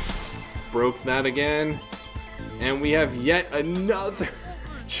 Broke that again. And we have yet another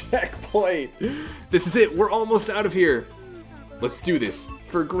checkpoint. This is it. We're almost out of here. Let's do this.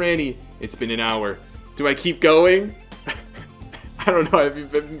 For Granny. It's been an hour. Do I keep going? I don't know.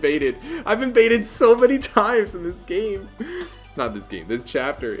 I've been baited. I've been baited so many times in this game. Not this game. This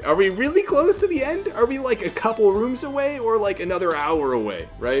chapter. Are we really close to the end? Are we like a couple rooms away or like another hour away,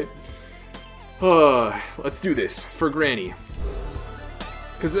 right? Let's do this. For Granny.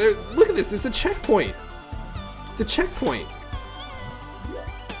 Because look at this, it's a checkpoint. It's a checkpoint.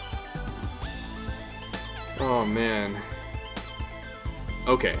 Oh, man.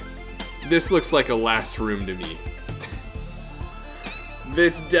 Okay. This looks like a last room to me.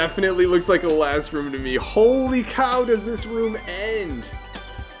 This definitely looks like a last room to me. Holy cow, does this room end?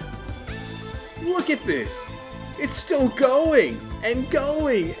 Look at this. It's still going, and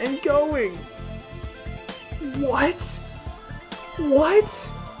going, and going. What?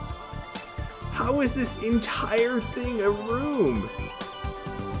 What? How is this entire thing a room?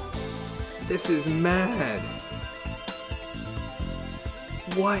 This is mad.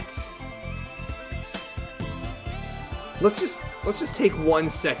 What? Let's just take 1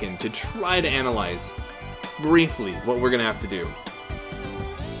 second to try to analyze briefly what we're gonna have to do.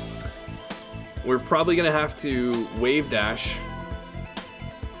 We're probably gonna have to wave dash.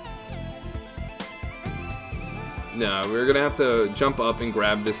 No, we're gonna have to jump up and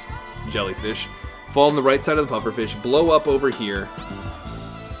grab this jellyfish, fall on the right side of the pufferfish, blow up over here.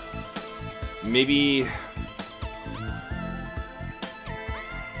 Maybe...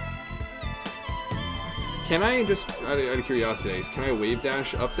 Can I just, out of curiosity, can I wave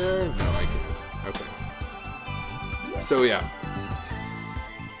dash up there? No, I can't. Okay. So yeah.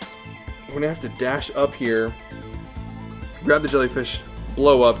 I'm gonna have to dash up here, grab the jellyfish,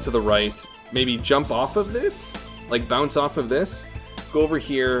 blow up to the right, maybe jump off of this? Like bounce off of this, go over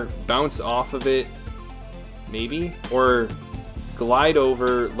here, bounce off of it, maybe, or glide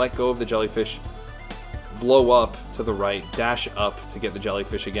over, let go of the jellyfish, blow up to the right, dash up to get the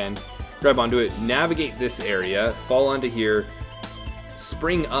jellyfish again, grab onto it, navigate this area, fall onto here,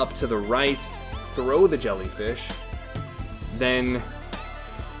 spring up to the right, throw the jellyfish, then,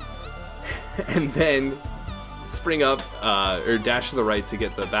 and then spring up, or dash to the right to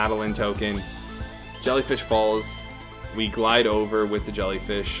get the battle in token. Jellyfish falls, we glide over with the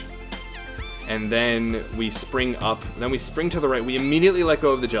jellyfish, and then we spring up, then we spring to the right, we immediately let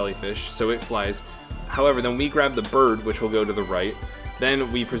go of the jellyfish, so it flies. However, then we grab the bird, which will go to the right,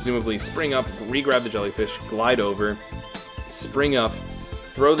 then we presumably spring up, re-grab the jellyfish, glide over, spring up,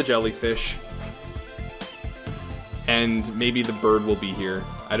 throw the jellyfish, and maybe the bird will be here.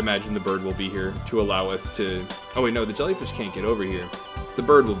 I'd imagine the bird will be here to allow us to... Oh wait, no, the jellyfish can't get over here. The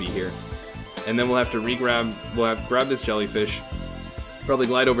bird will be here. And then we'll have to re-grab, grab this jellyfish, probably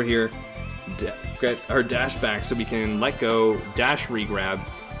glide over here, get our dash back so we can let go, dash re-grab,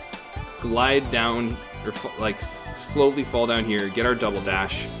 glide down, or like slowly fall down here, get our double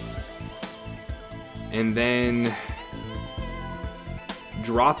dash, and then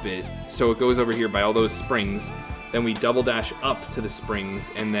drop it so it goes over here by all those springs. Then we double dash up to the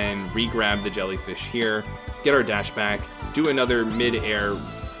springs and then re-grab the jellyfish here, get our dash back, do another mid-air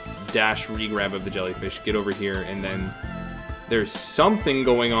dash re-grab of the jellyfish, get over here, and then there's something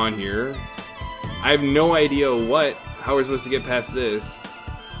going on here. I have no idea how we're supposed to get past this,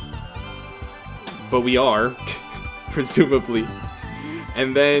 but we are, presumably.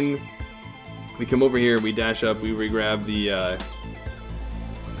 And then we come over here, we dash up, we re-grab the,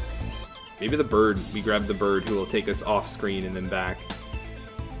 maybe the bird. We grab the bird who will take us off screen and then back.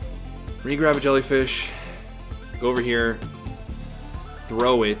 Re-grab a jellyfish, go over here,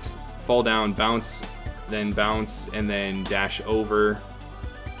 throw it, fall down, bounce, and then dash over.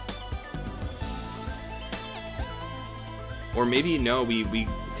 Or maybe, no, we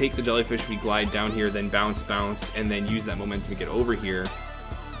take the jellyfish, we glide down here, then bounce, and then use that momentum to get over here.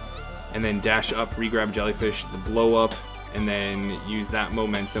 And then dash up, re-grab jellyfish, the blow up, and then use that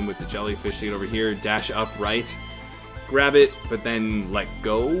momentum with the jellyfish to get over here, dash up right, grab it, but then let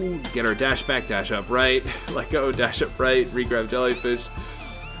go, get our dash back, dash up right, let go, dash up right, re-grab jellyfish,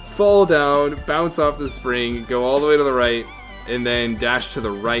 fall down, bounce off the spring, go all the way to the right, and then dash to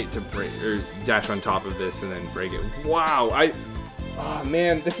the right to break, or dash on top of this and then break it. Wow, oh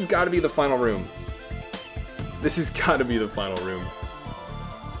man, this has got to be the final room. This has got to be the final room.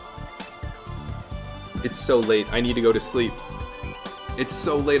 It's so late, I need to go to sleep. It's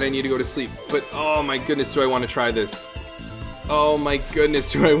so late, I need to go to sleep. But oh my goodness, do I want to try this? Oh my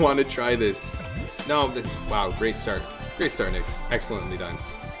goodness, do I want to try this? No, that's, wow, great start. Great start, Nick. Excellently done.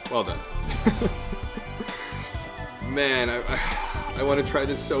 Well done. Man, I want to try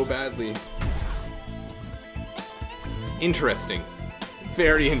this so badly. Interesting.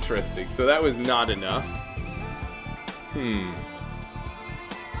 Very interesting. So that was not enough.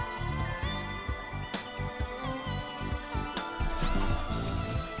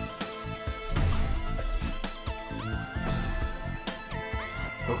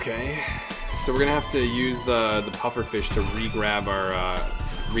 Okay, so we're gonna have to use the pufferfish to re-grab our,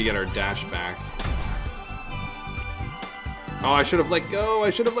 re-get our dash back. Oh, I should have let go. I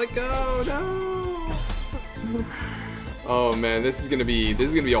should have let go. No. Oh man, this is gonna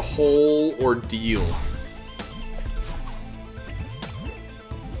be a whole ordeal.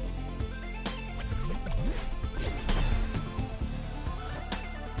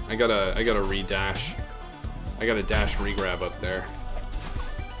 I gotta re-dash. I gotta dash re-grab up there.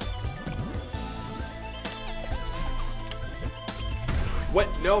 What?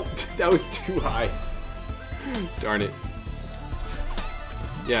 No, that was too high. Darn it.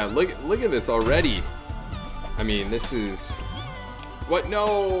 Yeah, look at this already. I mean, this is... What?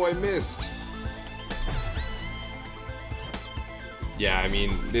 No, I missed. Yeah, I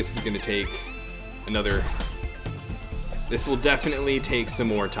mean, this is gonna take another... This will definitely take some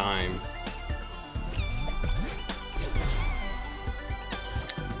more time.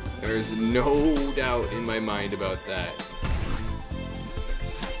 There's no doubt in my mind about that.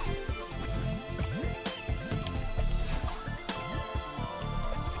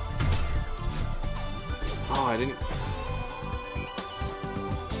 Oh, I didn't...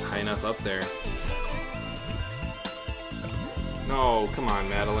 High enough up there. No, come on,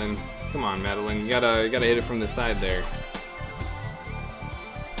 Madeline. Come on, Madeline. You gotta hit it from the side there.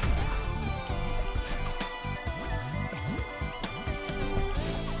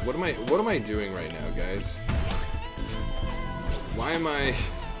 What am I doing right now, guys? Why am I... I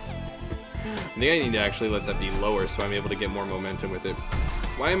think I need to actually let that be lower so I'm able to get more momentum with it.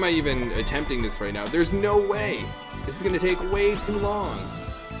 Why am I even attempting this right now? There's no way! This is gonna take way too long.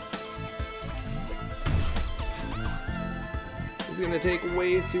 This is gonna take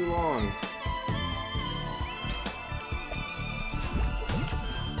way too long.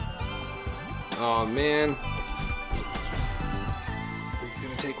 Oh man. This is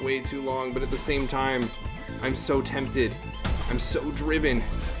gonna take way too long, but at the same time, I'm so tempted. I'm so driven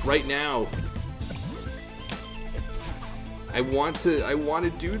right now. I want to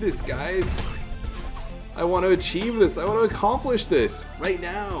do this, guys. I want to achieve this. I want to accomplish this right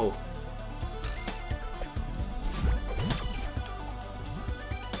now.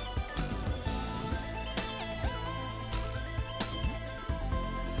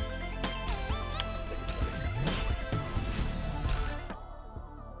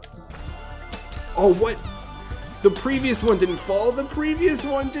 Oh, what? The previous one didn't fall? The previous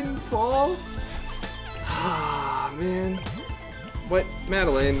one didn't fall? Ah, man. What?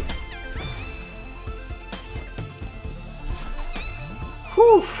 Madeline.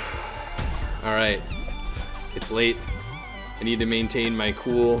 Whew. Alright. It's late. I need to maintain my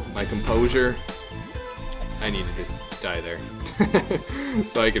cool, my composure. I need to just die there.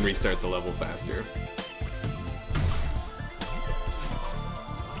 So I can restart the level faster.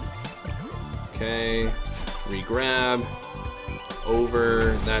 Okay, re-grab.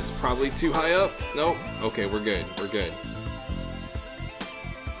 Over, that's probably too high up. Nope, okay, we're good, we're good.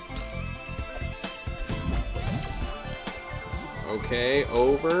 Okay,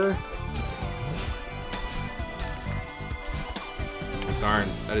 over. Darn,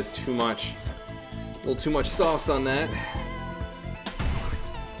 that is too much. A little too much sauce on that.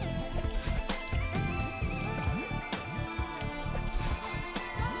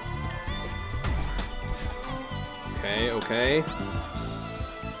 Okay, okay.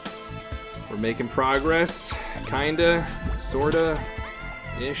 We're making progress. Kinda, sorta,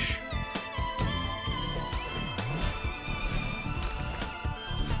 ish.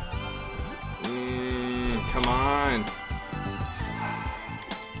 Come on.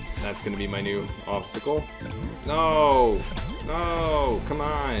 That's gonna be my new obstacle. No! No! Come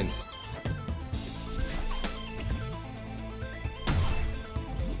on!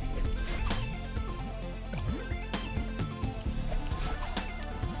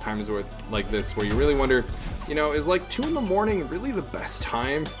 Times worth like this where you really wonder, you know, is like 2 in the morning really the best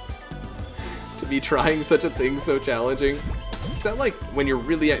time to be trying such a thing so challenging? Is that like when you're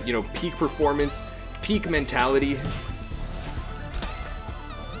really at, you know, peak performance, peak mentality?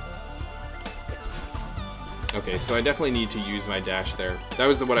 Okay, so I definitely need to use my dash there. That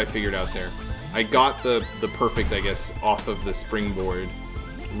was what I figured out there. I got the perfect, I guess, off of the springboard,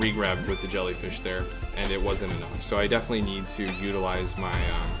 re-grabbed with the jellyfish there, and it wasn't enough. So I definitely need to utilize my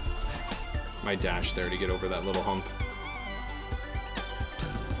my dash there to get over that little hump.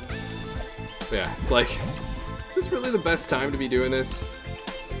 But yeah, it's like, is this really the best time to be doing this?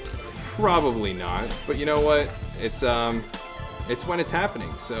 Probably not, but you know what? It's when it's happening,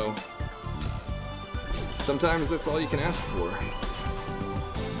 so sometimes that's all you can ask for.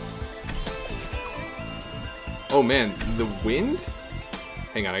 Oh man, the wind?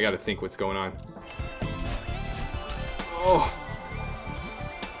 Hang on, I gotta think what's going on. Oh!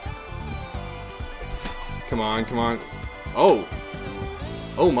 Come on, come on. Oh!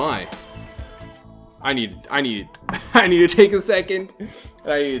 Oh my. I need to take a second.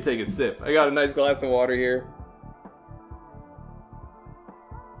 I need to take a sip. I got a nice glass of water here.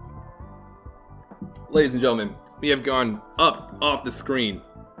 Ladies and gentlemen, we have gone up off the screen.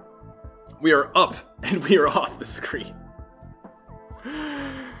 We are up and we are off the screen.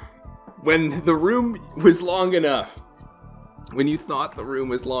 When the room was long enough. When you thought the room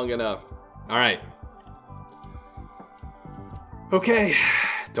was long enough. Alright. Okay.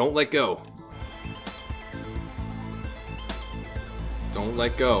 Don't let go. Don't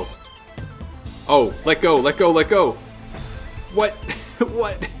let go. Oh, let go, let go, let go. What?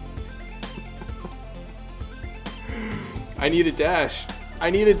 What? I need a dash. I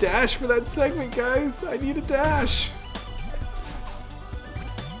need a dash for that segment, guys. I need a dash.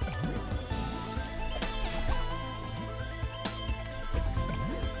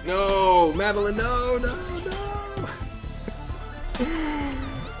 No, Madeline, no, no, no.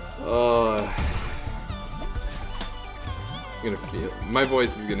 Oh. I'm gonna feel, my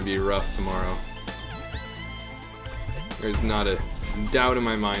voice is gonna be rough tomorrow. There's not a doubt in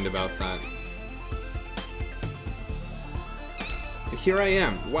my mind about that. And here I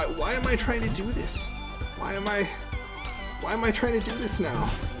am. Why am I trying to do this? Why am I trying to do this now?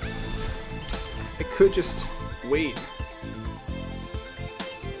 I could just wait.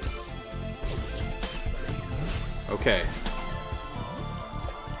 Okay.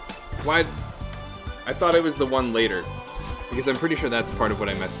 Why? I thought it was the one later. Because I'm pretty sure that's part of what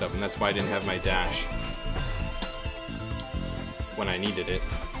I messed up, and that's why I didn't have my dash when I needed it.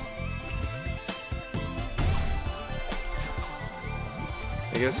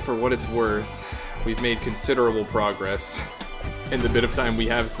 I guess for what it's worth, we've made considerable progress in the bit of time we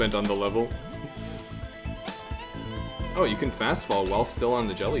have spent on the level. Oh, you can fast fall while still on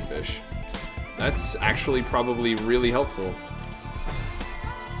the jellyfish. That's actually probably really helpful.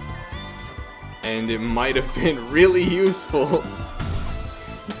 And it might have been really useful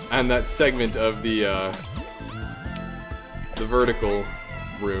on that segment of the vertical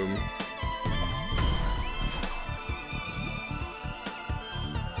room.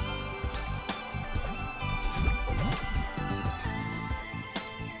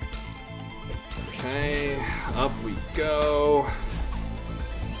 Okay, up we go.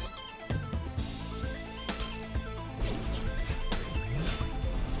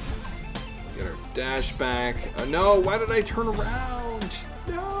 Dash back. Oh no, why did I turn around?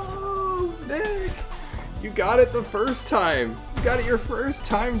 No, Nick. You got it the first time. You got it your first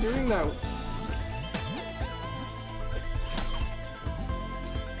time doing that.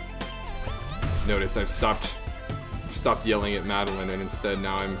 notice I've stopped yelling at Madeline, and instead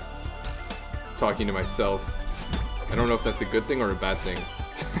now I'm talking to myself. I don't know if that's a good thing or a bad thing.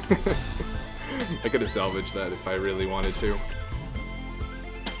 I could have salvaged that if I really wanted to.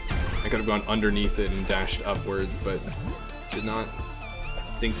 I could have gone underneath it and dashed upwards, but did not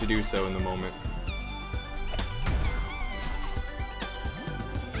think to do so in the moment.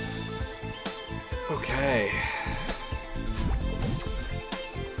 Okay.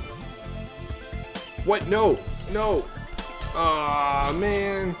 What? No! No! Aw,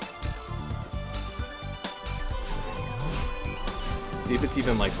 man! See if it's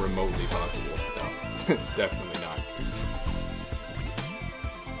even, like, remotely possible. No, definitely not.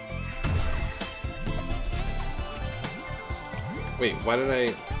 Wait, why did I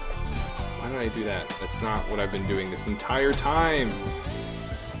do that? That's not what I've been doing this entire time!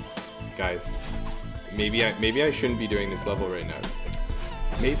 Guys, maybe I shouldn't be doing this level right now.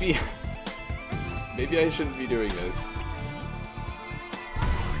 Maybe I shouldn't be doing this.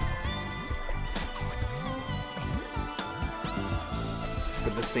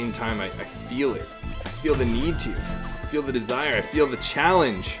 But at the same time, I feel it. I feel the need to. I feel the desire. I feel the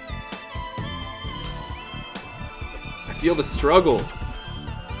challenge. I feel the struggle.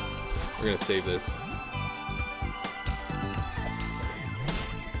 We're gonna save this.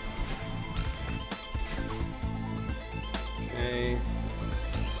 Okay.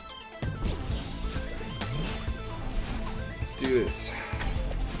 Let's do this.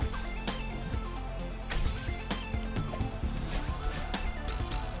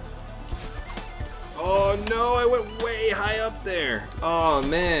 Oh no, I went way high up there. Oh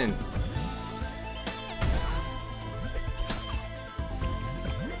man.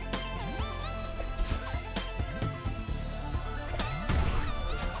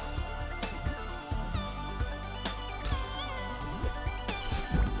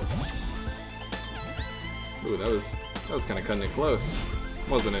 Ooh, that was kind of cutting it close,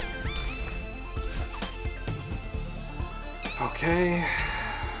 wasn't it? Okay.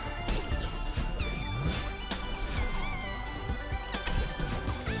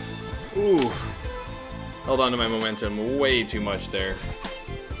 Ooh. Held on to my momentum way too much there.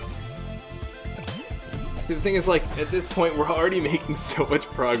 See, the thing is, like, at this point, we're already making so much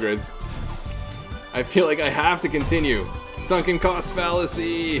progress. I feel like I have to continue. Sunken cost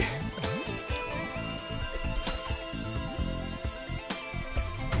fallacy!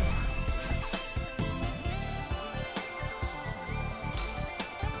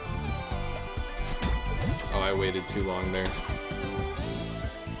 Oh, I waited too long there.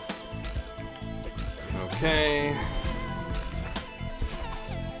 Okay.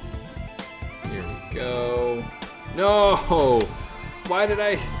 Here we go. No! Why did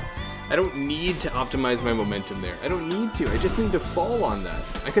I don't need to optimize my momentum there. I don't need to. I just need to fall on that.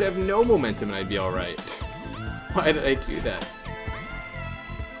 I could have no momentum and I'd be alright. Why did I do that?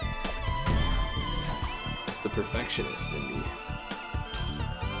 It's the perfectionist in me.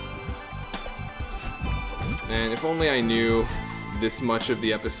 And if only I knew this much of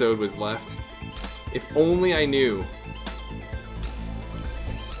the episode was left. If only I knew.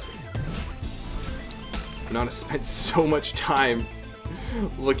 I'd not have spent so much time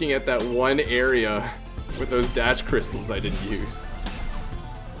looking at that one area with those dash crystals I didn't use.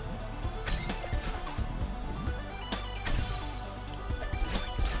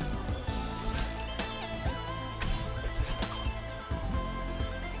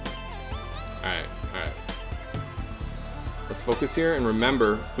 Alright. Let's focus here and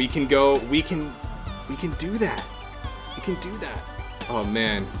remember, we can do that. We can do that. Oh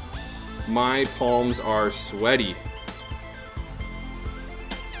man, my palms are sweaty.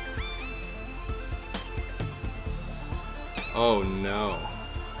 Oh no.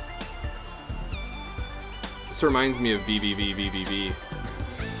 This reminds me of VVV.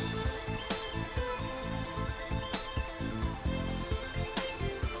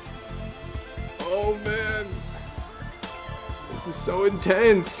 Oh man. This is so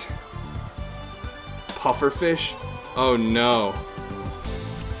intense. Pufferfish? Oh no.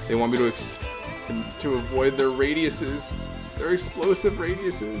 They want me to avoid their radiuses. Their explosive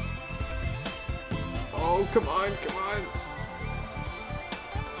radiuses. Oh, come on.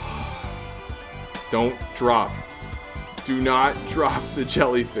 Don't drop. Do not drop the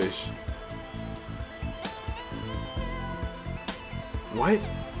jellyfish. What?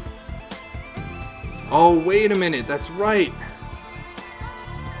 Oh, wait a minute. That's right.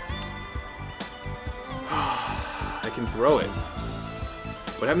 I can throw it.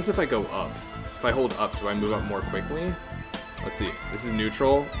 What happens if I go up? If I hold up, do I move up more quickly? Let's see. This is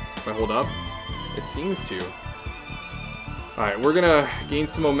neutral. If I hold up, it seems to. Alright, we're gonna gain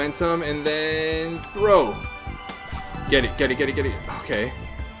some momentum and then throw. Get it, get it, get it, get it. Okay.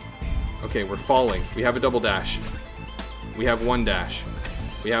 Okay, we're falling. We have a double dash. We have one dash.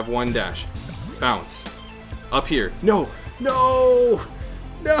 We have one dash. Bounce. Up here. No! No!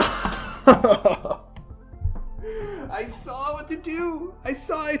 No! I saw what to do! I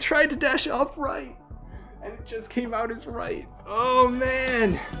tried to dash upright. And it just came out as right. Oh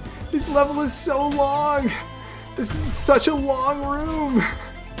man! This level is so long! This is such a long room!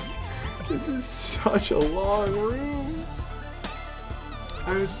 This is such a long room!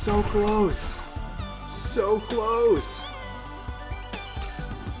 I was so close! So close!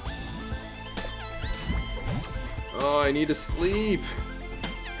 Oh, I need to sleep!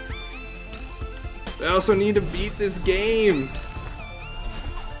 I also need to beat this game!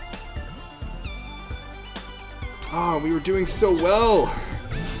 Oh, we were doing so well!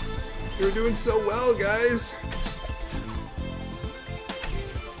 We were doing so well, guys!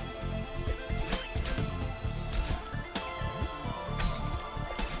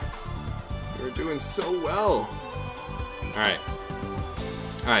 We were doing so well! Alright.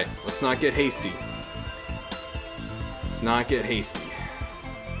 Alright, let's not get hasty. Let's not get hasty.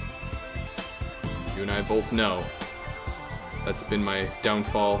 You and I both know that's been my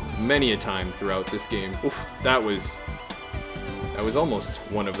downfall many a time throughout this game. Oof, that was almost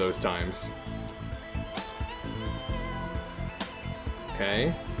one of those times.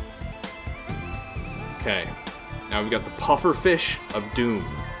 Okay. Okay. Now we've got the puffer fish of doom.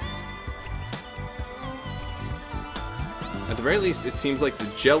 At the very least, it seems like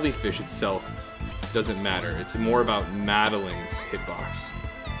the jellyfish itself doesn't matter. It's more about Madeline's hitbox,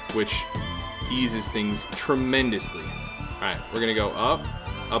 which eases things tremendously. Alright, we're gonna go up,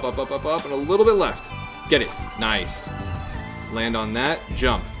 up, up, up, up, up, and a little bit left. Get it. Nice. Land on that.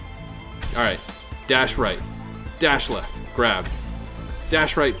 Jump. Alright. Dash right. Dash left. Grab.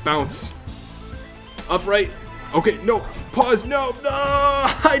 Dash right. Bounce. Up right. Okay, no. Pause. No. No!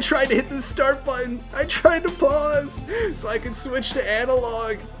 I tried to hit the start button. I tried to pause so I could switch to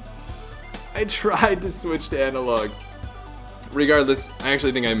analog. I tried to switch to analog. Regardless, I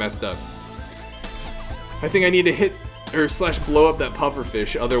actually think I messed up. I think I need to hit or slash blow up that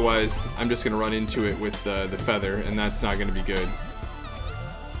pufferfish, otherwise I'm just gonna run into it with the feather, and that's not gonna be good.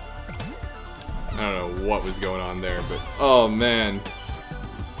 I don't know what was going on there, but oh man.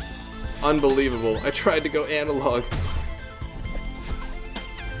 Unbelievable. I tried to go analog.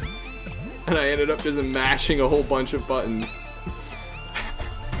 And I ended up just mashing a whole bunch of buttons.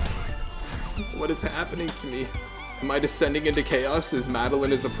 What is happening to me? Am I descending into chaos as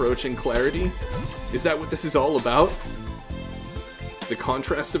Madeline is approaching clarity? Is that what this is all about? The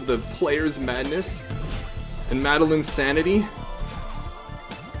contrast of the player's madness and Madeline's sanity?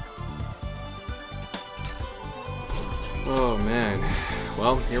 Oh man.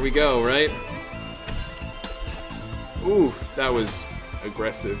 Well, here we go, right? Oof, that was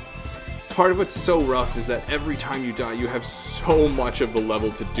aggressive. Part of what's so rough is that every time you die, you have so much of the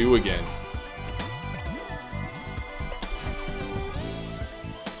level to do again.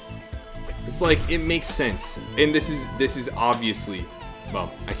 It's like, it makes sense. And this is obviously,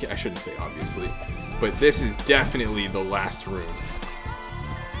 well, I shouldn't say obviously, but this is definitely the last room.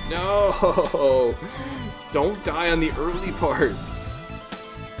 No! Don't die on the early parts.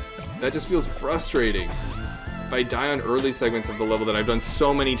 That just feels frustrating. If I die on early segments of the level that I've done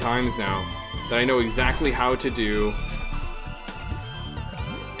so many times now, that I know exactly how to do,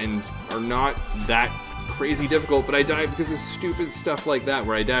 and are not that crazy difficult, but I die because of stupid stuff like that,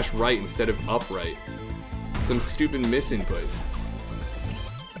 where I dash right instead of upright. Some stupid misinput.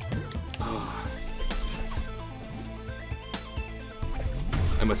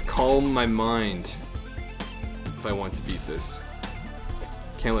 I must calm my mind if I want to beat this.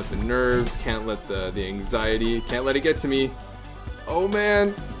 Can't let the nerves, can't let the anxiety, can't let it get to me. Oh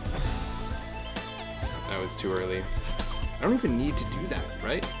man! That was too early. I don't even need to do that,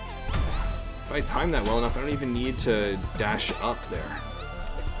 right? If I time that well enough, I don't even need to dash up there.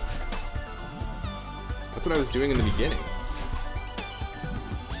 That's what I was doing in the beginning.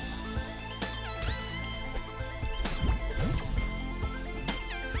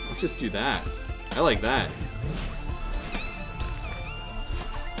 Let's just do that. I like that.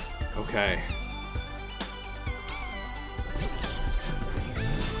 Okay.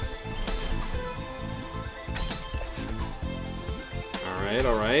 Alright,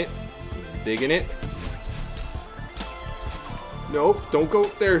 alright. Digging it. Nope, don't go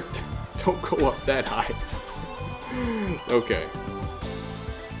there. Don't go up that high. Okay.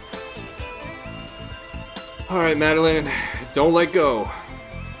 Alright, Madeline. Don't let go.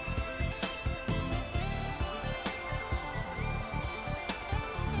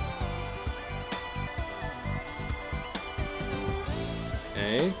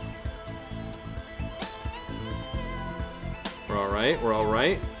 alright, we're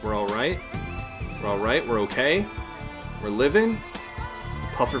alright, we're alright. We're alright, we're okay. We're living.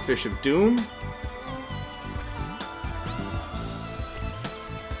 Pufferfish of Doom.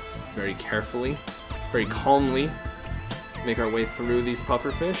 Very carefully, very calmly make our way through these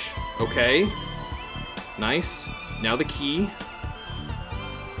pufferfish. Okay. Nice. Now the key.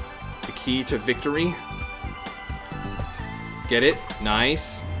 The key to victory. Get it.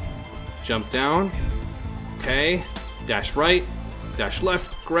 Nice. Jump down. Okay. Dash right. Dash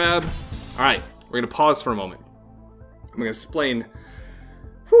left. Grab. Alright. We're going to pause for a moment. I'm going to explain.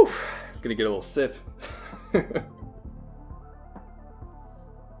 Whew. I'm going to get a little sip.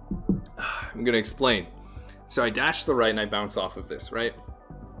 I'm going to explain. So I dash to the right and I bounce off of this, right?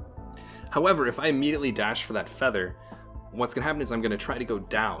 However, if I immediately dash for that feather, what's going to happen is I'm going to try to go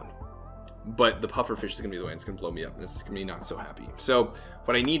down. But the pufferfish is going to be the way, and it's going to blow me up, and it's going to be not so happy. So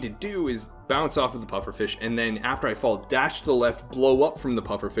what I need to do is bounce off of the pufferfish, and then after I fall, dash to the left, blow up from the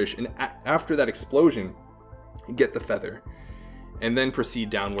pufferfish, and after that explosion, get the feather. And then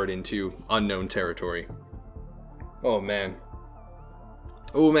proceed downward into unknown territory. Oh man.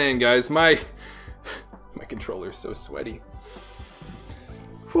 Oh man, guys, my controller's so sweaty.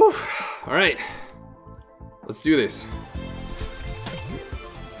 Whew. Alright. Let's do this.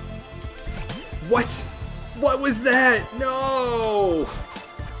 What? What was that? No!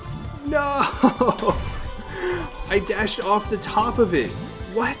 No! I dashed off the top of it.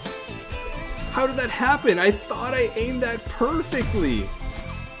 What? How did that happen? I thought I aimed that perfectly.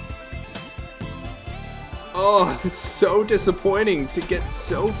 Oh, it's so disappointing to get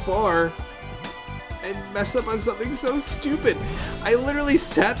so far and mess up on something so stupid. I literally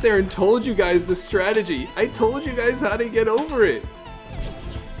sat there and told you guys the strategy. I told you guys how to get over it.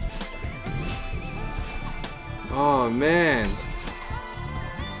 Oh, man.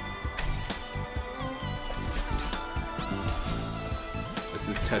 This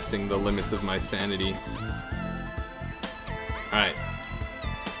is testing the limits of my sanity. Alright.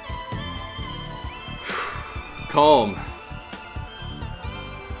 Calm.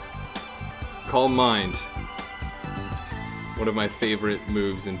 Calm mind. One of my favorite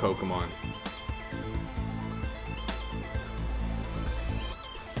moves in Pokemon.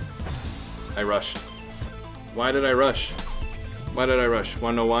 I rushed. Why did I rush? Why did I rush?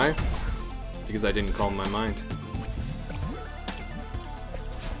 Wanna know why? Because I didn't calm my mind.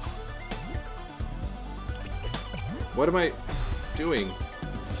 What am I doing?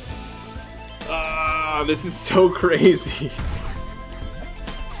 Ah, this is so crazy.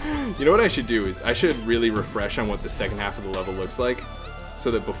 You know what I should do is I should really refresh on what the second half of the level looks like,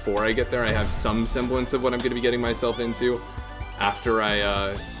 so that before I get there I have some semblance of what I'm going to be getting myself into after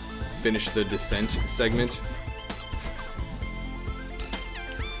I finish the descent segment.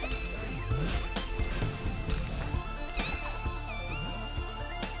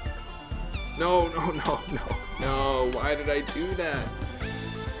 No, no, no, no, no, why did I do that?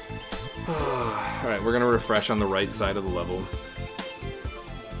 Alright, we're gonna refresh on the right side of the level.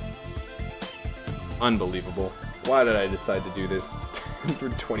 Unbelievable. Why did I decide to do this?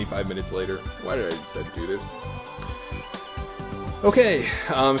 25 minutes later. Why did I decide to do this? Okay,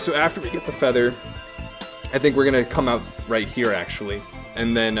 so after we get the feather, I think we're gonna come out right here actually.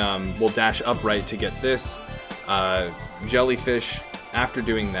 And then we'll dash upright to get this jellyfish. After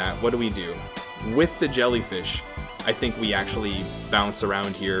doing that, what do? With the jellyfish, I think we actually bounce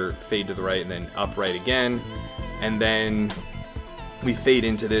around here, fade to the right, and then upright again. And then we fade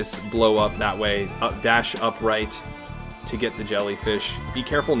into this, blow up that way, dash upright to get the jellyfish. Be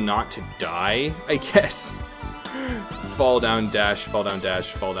careful not to die, I guess. Fall down, dash, fall down,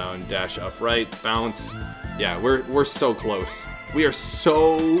 dash, fall down, dash upright, bounce. Yeah, we're so close. We are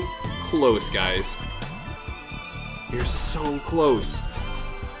so close, guys. We're so close.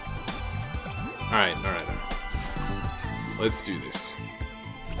 Alright, alright, alright. Let's do this.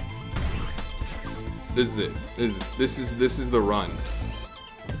 This is it. This is the run.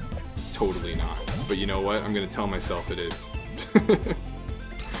 It's totally not. But you know what? I'm gonna tell myself it is.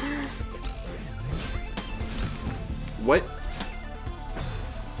 What?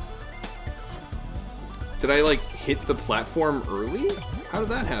 Did I like hit the platform early? How did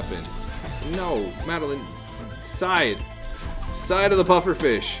that happen? No, Madeline. Side of the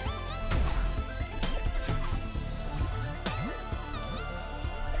pufferfish.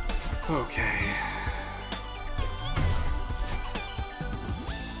 Okay.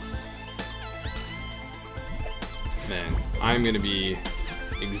 Man, I'm gonna be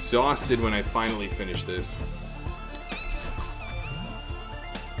exhausted when I finally finish this.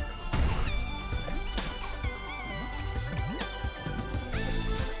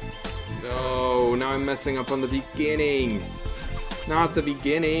 No, now I'm messing up on the beginning. Not the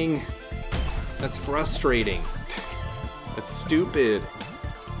beginning. That's frustrating. That's stupid.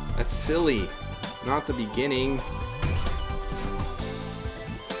 That's silly. Not the beginning.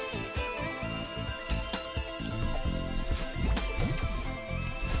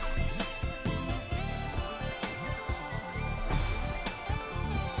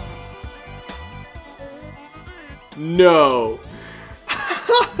 No.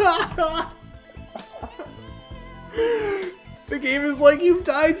 The game is like, you've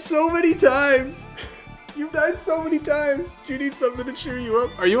died so many times. You've died so many times. Do you need something to cheer you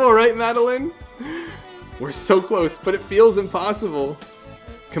up? Are you alright, Madeline? We're so close, but it feels impossible.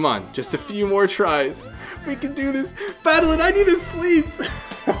 Come on, just a few more tries. We can do this. Madeline, I need to sleep.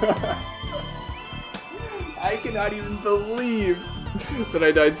 I cannot even believe that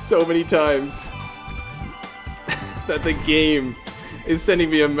I died so many times. That the game is sending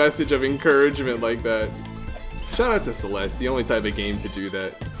me a message of encouragement like that. Shout out to Celeste, the only type of game to do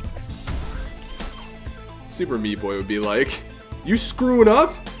that. Super Meat Boy would be like, you screwing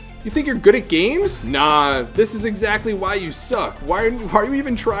up? You think you're good at games? Nah, this is exactly why you suck. Why are you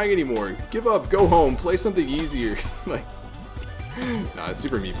even trying anymore? Give up, go home, play something easier. Like, nah,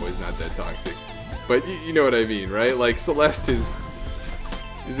 Super Meat Boy's not that toxic. But you know what I mean, right? Like, Celeste is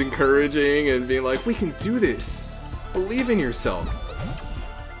encouraging and being like, we can do this. Believe in yourself.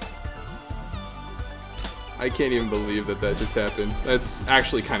 I can't even believe that that just happened. That's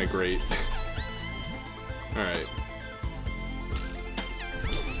actually kind of great. Alright.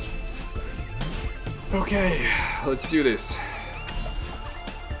 Okay, let's do this.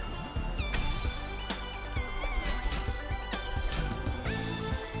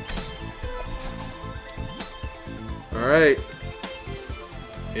 Alright.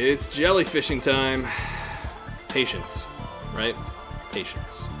 It's jellyfishing time. Patience, right?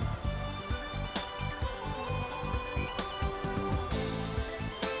 Patience.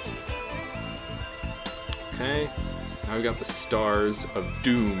 Okay, now we got the Stars of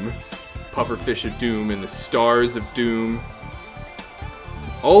Doom. Pufferfish of Doom and the Stars of Doom.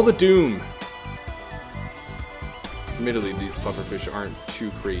 All the Doom! Admittedly, these pufferfish aren't too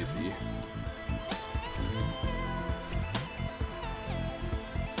crazy.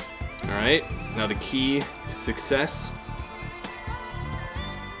 Alright, now the key to success.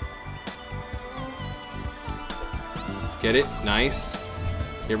 Get it? Nice.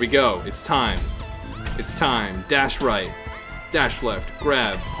 Here we go. It's time. It's time. Dash right. Dash left.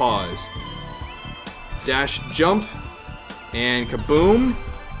 Grab. Pause. Dash jump. And kaboom.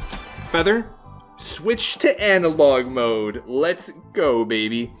 Feather. Switch to analog mode. Let's go,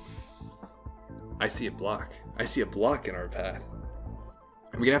 baby. I see a block. I see a block in our path.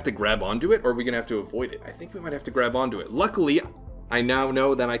 Are we gonna have to grab onto it, or are we gonna have to avoid it? I think we might have to grab onto it. Luckily, I now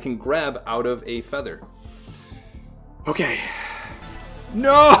know that I can grab out of a feather. Okay.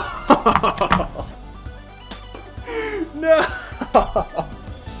 No! No!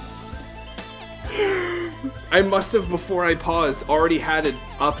 I must have, before I paused, already had an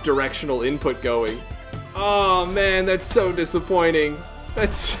up directional input going. Oh man, that's so disappointing.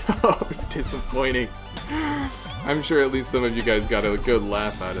 That's so disappointing. I'm sure at least some of you guys got a good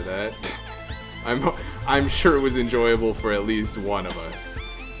laugh out of that. I'm sure it was enjoyable for at least one of us.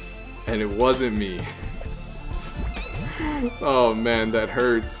 And it wasn't me. Oh man, that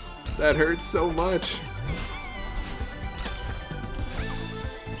hurts. That hurts so much.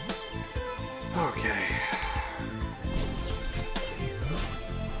 Okay.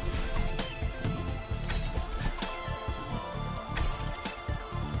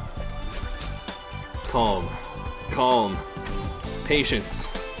 Calm. Calm. Patience.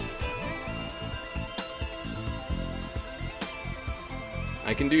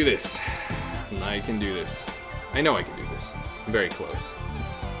 I can do this. I can do this. I know I can do this. I'm very close.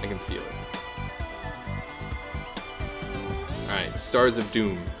 I can feel it. Alright, Stars of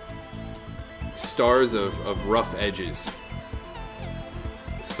Doom. Stars of rough edges.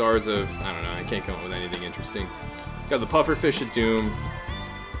 Stars of... I don't know, I can't come up with anything interesting. Got the Pufferfish of Doom.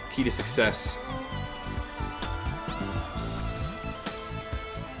 Key to success.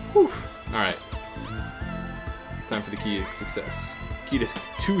 Whew. Alright. Time for the key to success. Key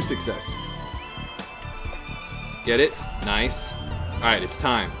to success. Get it? Nice. Alright, it's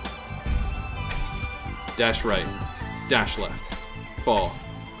time. Dash right. Dash left. Fall.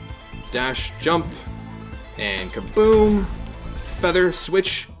 Dash jump. And kaboom. Feather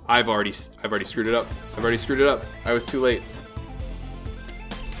switch. I've already screwed it up. I've already screwed it up. I was too late.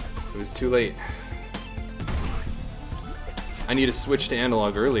 It was too late. I need to switch to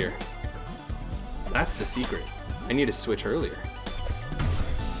analog earlier. That's the secret. I need to switch earlier.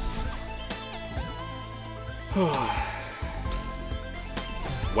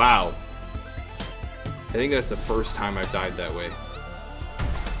 Wow. I think that's the first time I've died that way.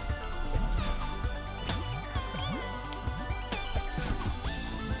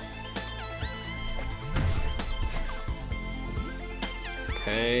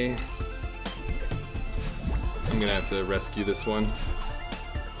 Okay. I'm gonna have to rescue this one.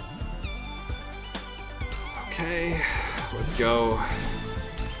 Okay, let's go.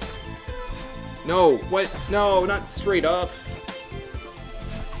 No, what? No, not straight up.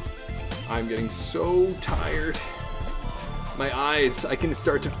 I'm getting so tired. My eyes, I can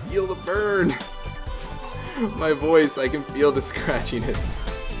start to feel the burn. My voice, I can feel the scratchiness.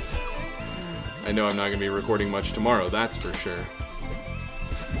 I know I'm not gonna be recording much tomorrow, that's for sure.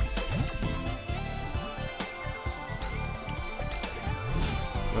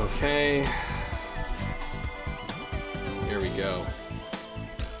 Okay. Here we go.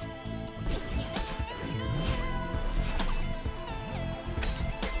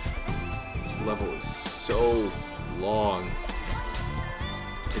 This level is so long.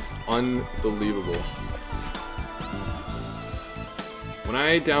 It's unbelievable. When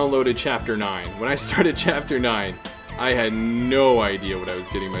I downloaded Chapter 9, when I started Chapter 9, I had no idea what I was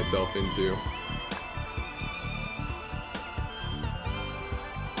getting myself into.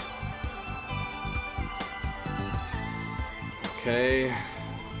 Okay,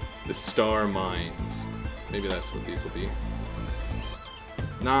 the star mines. Maybe that's what these will be.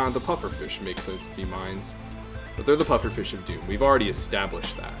 Nah, the pufferfish makes sense to be mines. But they're the pufferfish of doom. We've already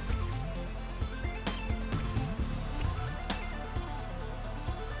established that.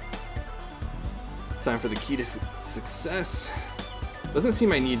 Time for the key to success. Doesn't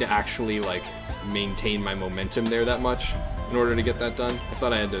seem I need to actually, like, maintain my momentum there that much in order to get that done. I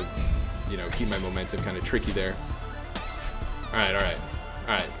thought I had to, you know, keep my momentum kind of tricky there. Alright,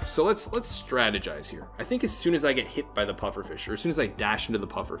 so let's strategize here. I think as soon as I get hit by the pufferfish, or as soon as I dash into the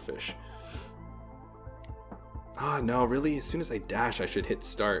pufferfish. Ah, no, really? As soon as I dash, I should hit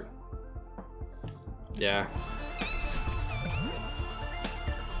start. Yeah.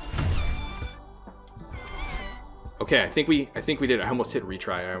 Okay, I think we did it. I almost hit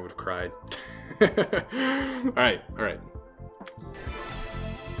retry. I would have cried. Alright.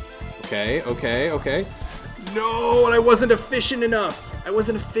 Okay. No, and I wasn't efficient enough. I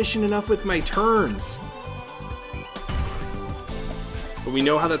wasn't efficient enough with my turns. But we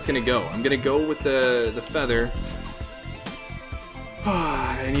know how that's gonna go. I'm gonna go with the feather.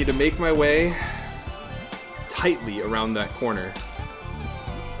 I need to make my way tightly around that corner.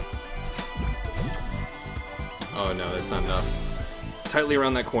 Oh no, that's not enough. Tightly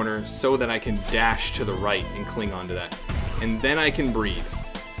around that corner so that I can dash to the right and cling onto that. And then I can breathe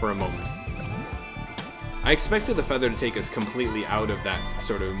for a moment. I expected the feather to take us completely out of that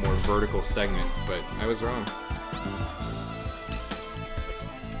sort of more vertical segment, but I was wrong.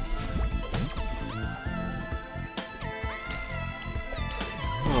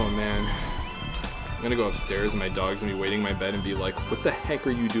 Oh man. I'm gonna go upstairs and my dog's gonna be waiting in my bed and be like, what the heck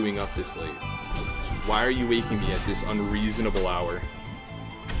are you doing up this late? Why are you waking me at this unreasonable hour?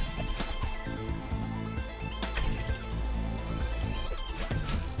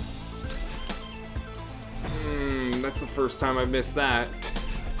 That's the first time I've missed that.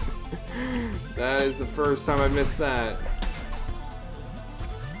 That is the first time I've missed that.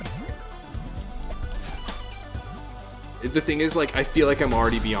 The thing is, like, I feel like I'm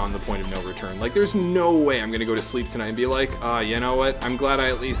already beyond the point of no return. Like, there's no way I'm gonna go to sleep tonight and be like, you know what? I'm glad I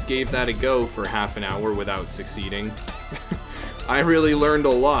at least gave that a go for half an hour without succeeding. I really learned a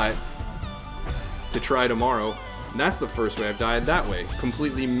lot to try tomorrow. And that's the first way I've died that way.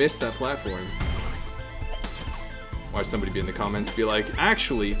 Completely missed that platform. Watch somebody be in the comments be like,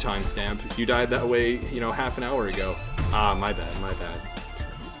 actually, timestamp, you died that way, you know, half an hour ago. Ah, my bad.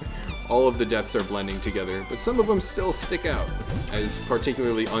 All of the deaths are blending together, but some of them still stick out as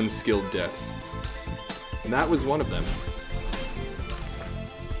particularly unskilled deaths. And that was one of them.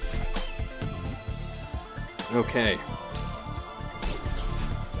 Okay.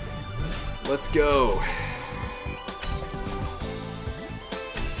 Let's go.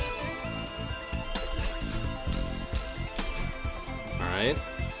 Alright.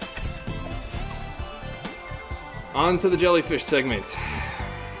 On to the jellyfish segment.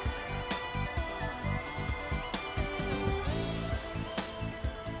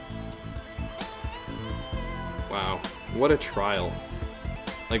 Wow, what a trial.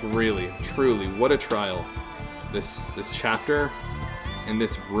 Like really, truly, what a trial. This chapter and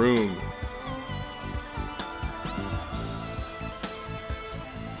this room.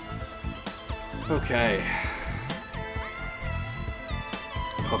 Okay.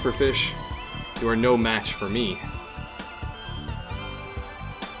 Pufferfish, you are no match for me.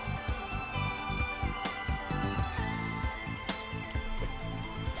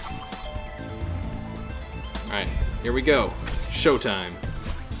 Alright, here we go. Showtime.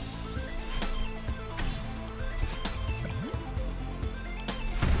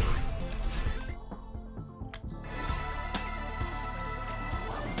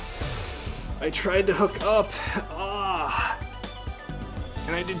 I tried to hook up. Ah!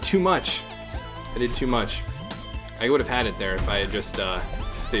 And I did too much. I did too much. I would have had it there if I had just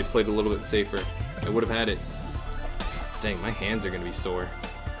played a little bit safer. I would have had it. Dang, my hands are going to be sore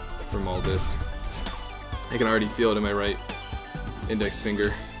from all this. I can already feel it in my right index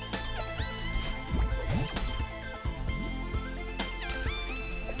finger.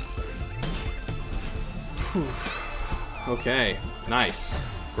 Whew. Okay, nice.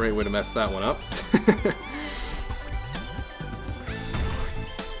 Great way to mess that one up.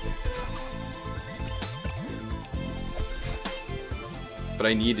 But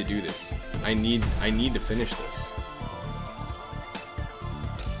I need to do this. I need to finish this.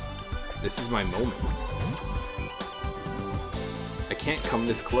 This is my moment. I can't come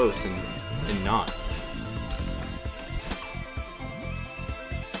this close and not.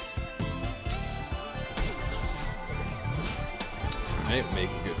 Alright,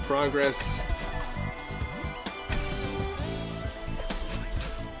 making good progress.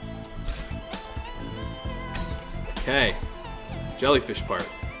 Okay. Jellyfish part.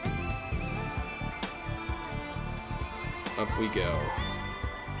 Up we go.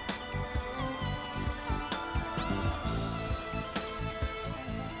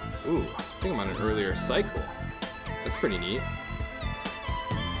 Ooh, I think I'm on an earlier cycle. That's pretty neat.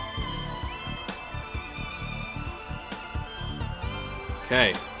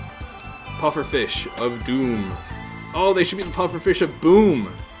 Okay. Pufferfish of Doom. Oh, they should be the Pufferfish of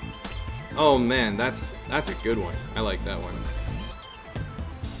Boom. Oh man, that's a good one. I like that one.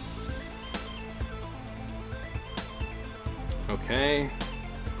 Okay.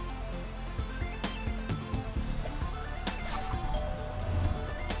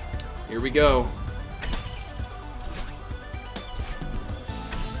 Here we go.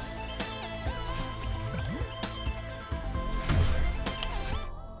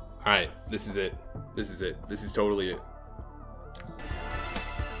 Alright, this is it. This is it. This is totally it.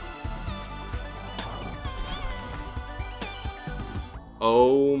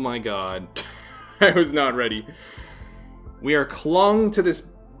 Oh my god. I was not ready. We are clung to this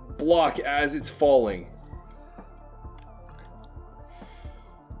block as it's falling.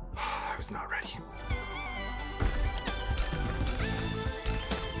 I was not ready.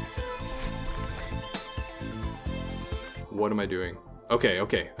 What am I doing? Okay,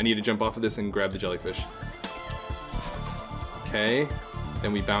 okay. I need to jump off of this and grab the jellyfish. Okay.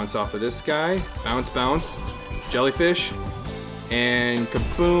 Then we bounce off of this guy. Bounce, bounce. Jellyfish. And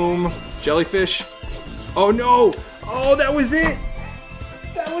kaboom. Jellyfish. Oh no! Oh, that was it!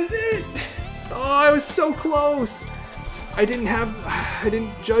 That was it! Oh, I was so close! I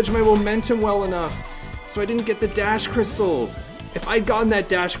didn't judge my momentum well enough. So I didn't get the dash crystal. If I'd gotten that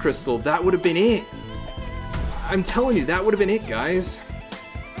dash crystal, that would have been it. I'm telling you, that would have been it, guys.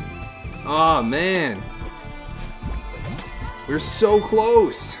 Oh, man. We're so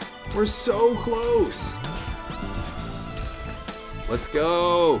close. We're so close. Let's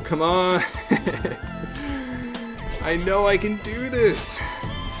go. Come on. I know I can do this.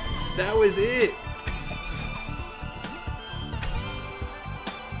 That was it.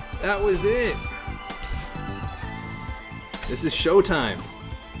 That was it. This is showtime.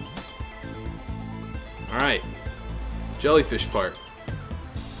 Alright. Jellyfish part.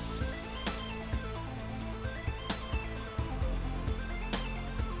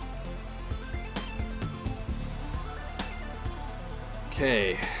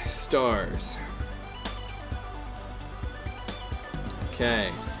 Okay, stars. Okay.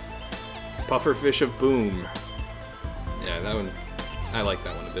 Pufferfish of Boom. Yeah, that one, I like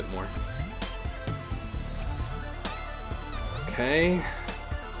that one a bit more. Okay.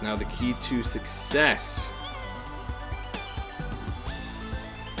 Now the key to success.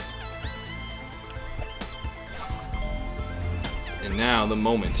 And now the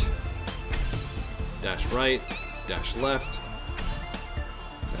moment. Dash right, dash left,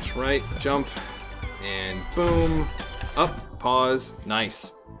 dash right, jump, and boom. Up, pause,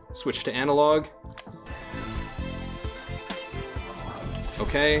 nice. Switch to analog.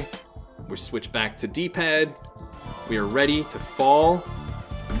 Okay, we switch back to D-pad. We are ready to fall.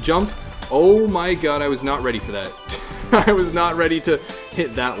 Jump. Oh my god, I was not ready for that. I was not ready to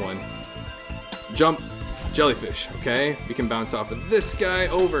hit that one. Jump. Jellyfish, okay? We can bounce off of this guy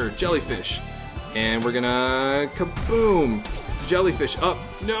over. Jellyfish. And we're gonna kaboom. Jellyfish up.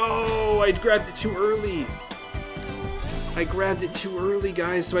 No, I grabbed it too early. I grabbed it too early,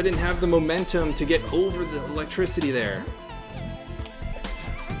 guys, so I didn't have the momentum to get over the electricity there.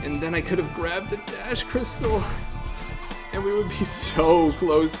 And then I could have grabbed the dash crystal, and we would be so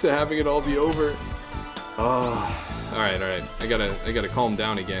close to having it all be over. Oh, all right. I gotta calm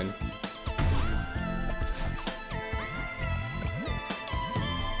down again.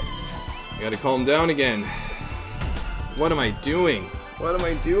 I gotta calm down again. What am I doing? What am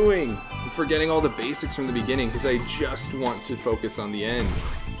I doing? I'm forgetting all the basics from the beginning because I just want to focus on the end.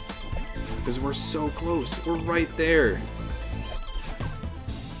 Because we're so close. We're right there.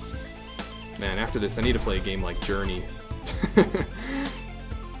 Man, after this, I need to play a game like Journey.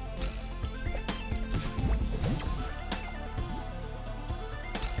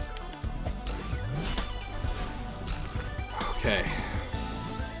 Okay.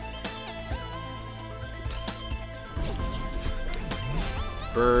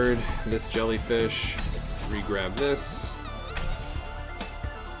 Bird, this jellyfish, re-grab this.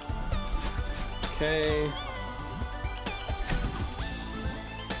 Okay.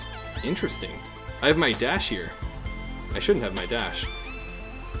 Interesting. I have my dash here. I shouldn't have my dash.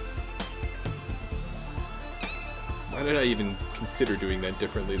 Why did I even consider doing that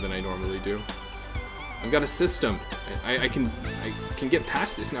differently than I normally do? I've got a system. I can get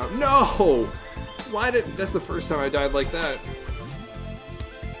past this now. No! Why did... That's the first time I died like that.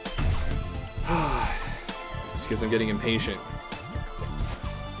 It's because I'm getting impatient.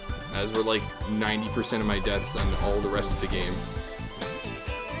 As were like 90% of my deaths on all the rest of the game.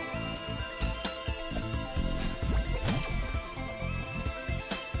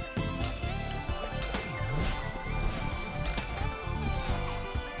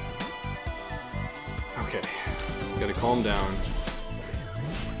 Okay, gotta calm down.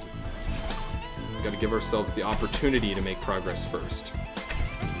 Gotta give ourselves the opportunity to make progress first.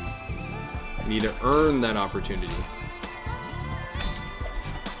 We need to earn that opportunity.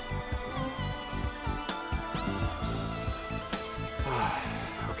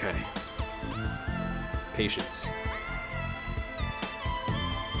 Okay. Patience.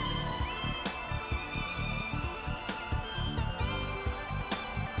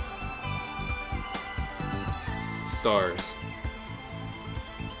 Stars.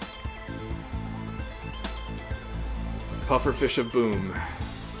 Pufferfish of Boom.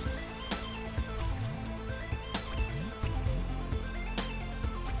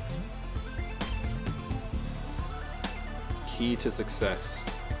 Key to success.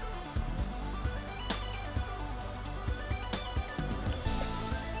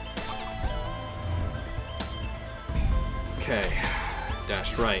 Okay.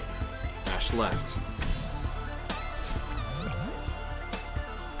 Dash right. Dash left.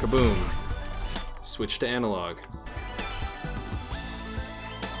 Kaboom. Switch to analog.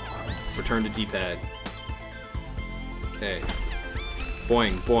 Return to D-pad. Okay.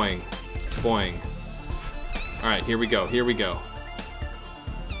 Boing, boing, boing. Alright, here we go, here we go.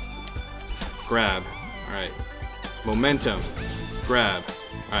 Grab. Alright. Momentum. Grab.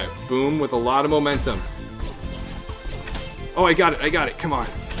 Alright, boom with a lot of momentum. Oh, I got it, come on.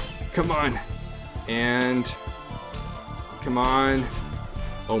 Come on. And... Come on.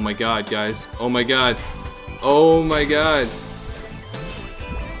 Oh my god, guys. Oh my god. Oh my god.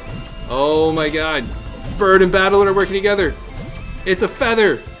 Oh my god. Bird and Battler are working together. It's a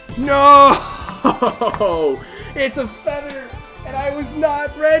feather. No! It's a feather. And I was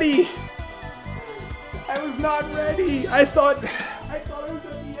not ready. I was not ready. I thought I was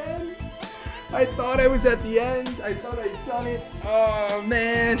at the end. I thought I was at the end. I thought I'd done it. Oh,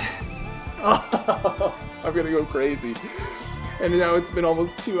 man. Oh, I'm gonna go crazy. And now it's been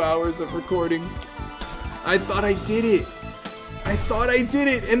almost 2 hours of recording. I thought I did it. I thought I did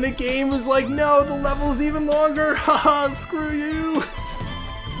it. And the game was like, no, the level's even longer. Haha, screw you.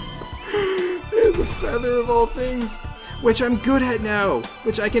 There's a feather of all things, which I'm good at now,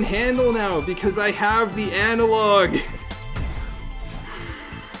 which I can handle now because I have the analog.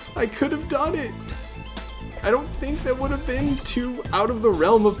 I could have done it. I don't think that would have been too out of the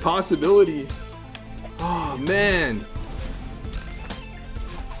realm of possibility. Oh, man.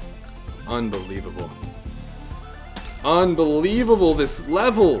 Unbelievable. Unbelievable, this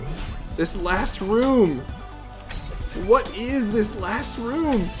level. This last room. What is this last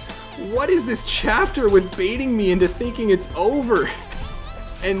room? What is this chapter with baiting me into thinking it's over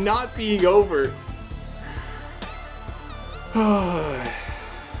and not being over?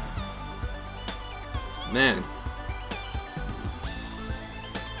 Man.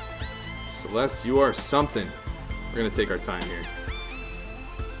 Celeste, you are something. We're gonna take our time here.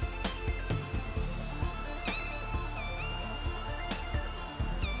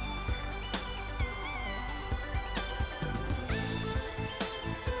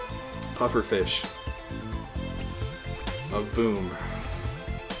 Pufferfish of Boom.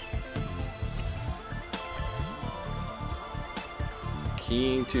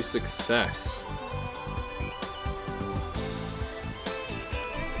 Key to success.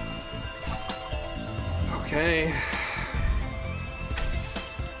 Okay.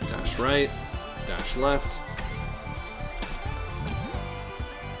 Dash right, dash left.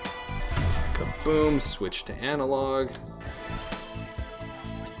 Kaboom, switch to analog.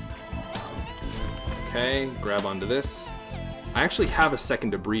 Okay, grab onto this. I actually have a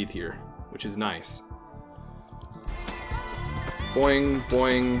second to breathe here, which is nice. Boing,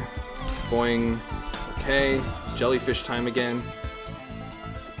 boing, boing. Okay, jellyfish time again.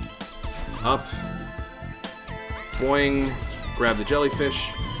 Up. Boing. Grab the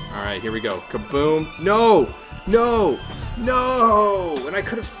jellyfish. Alright, here we go. Kaboom. No! No! No! And I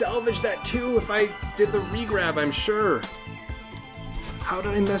could have salvaged that too if I did the regrab, I'm sure. How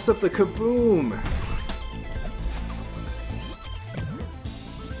did I mess up the kaboom?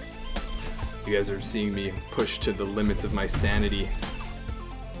 You guys are seeing me push to the limits of my sanity.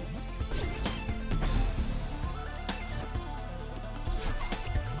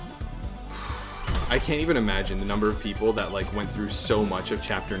 I can't even imagine the number of people that like went through so much of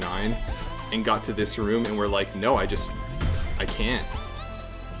chapter 9 and got to this room and were like, no, I can't.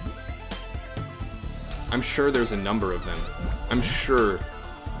 I'm sure there's a number of them. I'm sure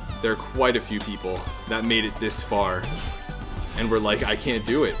there are quite a few people that made it this far and were like, I can't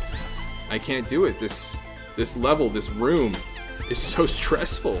do it. I can't do it. This level, this room is so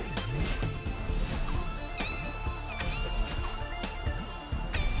stressful.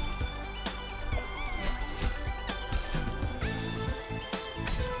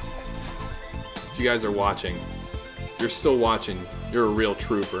 If you guys are watching, if you're still watching, you're a real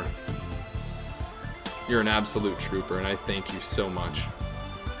trooper. You're an absolute trooper, and I thank you so much.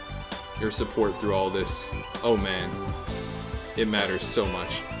 Your support through all this, oh man, it matters so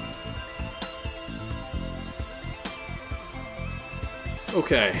much.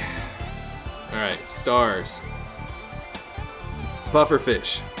 Okay. Alright, stars.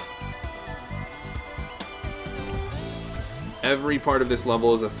 Pufferfish. Every part of this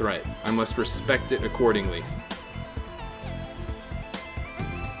level is a threat. I must respect it accordingly.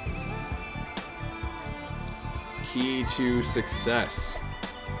 Key to success.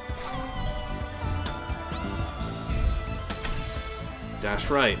 Dash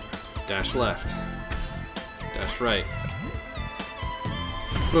right, dash left, dash right.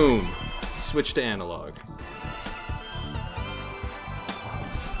 Boom. Switch to analog.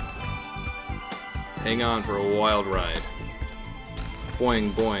 Hang on for a wild ride.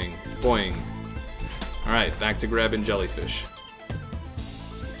 Boing, boing, boing. Alright, back to grabbing jellyfish.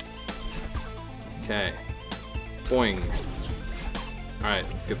 Okay. Boing. Alright,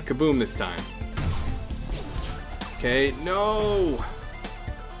 let's get the kaboom this time. Okay, no!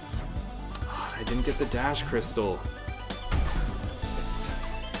 I didn't get the dash crystal.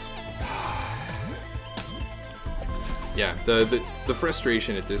 Yeah, the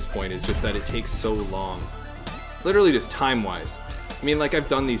frustration at this point is just that it takes so long. Literally just time-wise. I mean, like, I've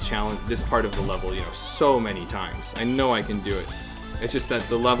done this part of the level, you know, so many times. I know I can do it. It's just that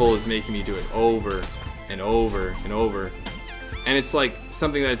the level is making me do it over and over and over. And it's like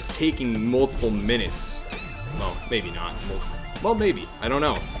something that's taking multiple minutes. Well, maybe not. Well, maybe. I don't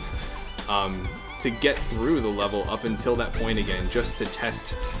know. To get through the level up until that point again, just to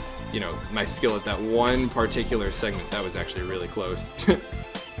test, you know, my skill at that one particular segment. That was actually really close.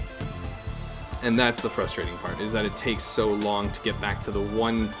 And that's the frustrating part, is that it takes so long to get back to the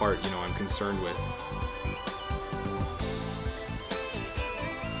one part, you know, I'm concerned with.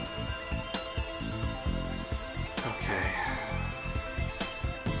 Okay.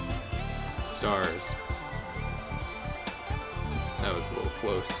 Stars. That was a little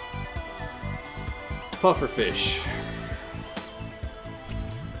close. Pufferfish.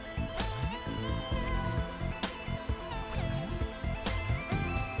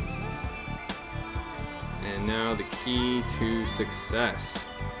 And now the key to success.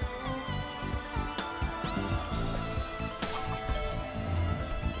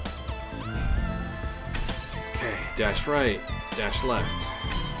 Okay, dash right, dash left.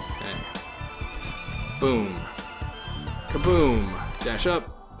 Okay. Boom. Kaboom. Dash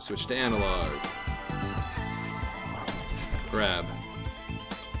up, switch to analog. Grab.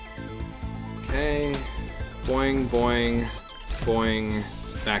 Okay. Boing, boing, boing.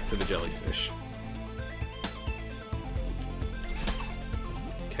 Back to the jellyfish.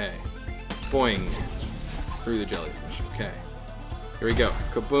 Okay. Boing. Through the jellyfish. Okay. Here we go.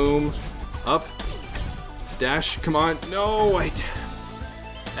 Kaboom. Up. Dash. Come on. No!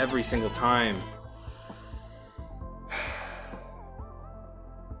 every single time.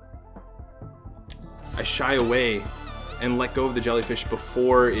 I shy away and let go of the jellyfish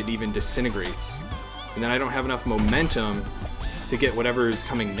before it even disintegrates. And then I don't have enough momentum to get whatever is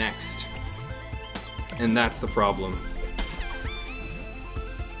coming next. And that's the problem.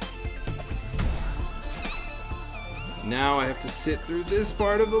 Now I have to sit through this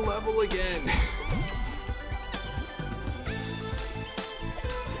part of the level again.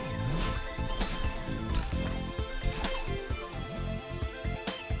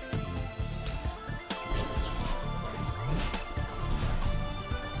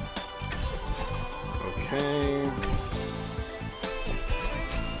 Okay.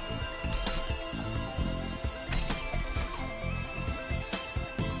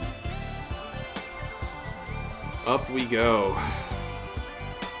 Up we go.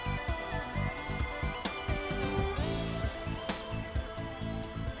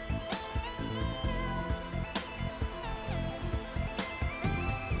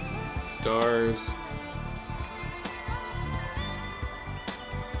 Stars.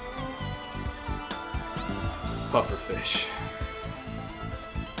 Pufferfish.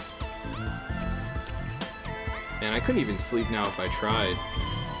 Man, I couldn't even sleep now if I tried.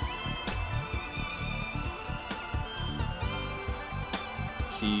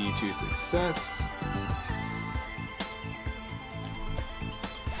 Key to success.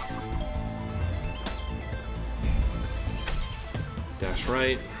 Dash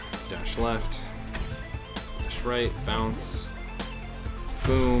right, dash left, dash right, bounce,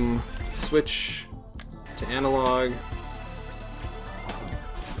 boom, switch to analog,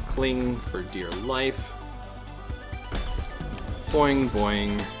 cling for dear life, boing,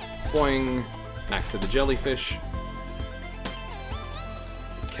 boing, boing, back to the jellyfish.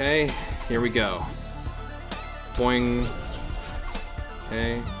 Okay, here we go. Boing.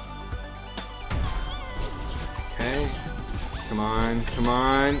 Okay. Okay. Come on, come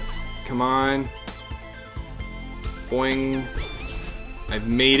on, come on. Boing. I've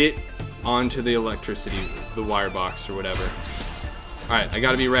made it onto the electricity, the wire box or whatever. Alright, I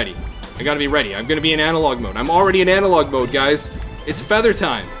gotta be ready. I gotta be ready. I'm gonna be in analog mode. I'm already in analog mode, guys. It's feather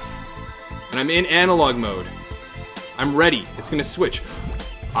time. And I'm in analog mode. I'm ready. It's gonna switch.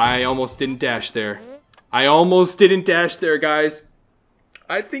 I almost didn't dash there. I almost didn't dash there, guys.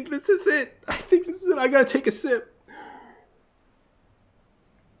 I think this is it. I think this is it. I gotta take a sip.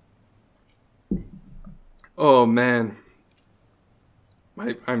 Oh, man.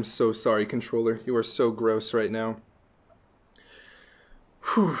 I'm so sorry, controller. You are so gross right now.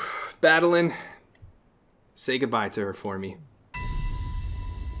 Whew. Battling. Say goodbye to her for me.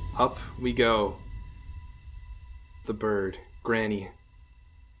 Up we go. The bird. Granny.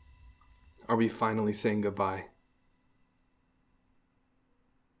 Are we finally saying goodbye?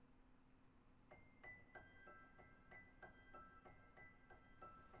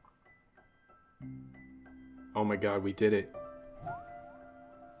 Oh my god, we did it.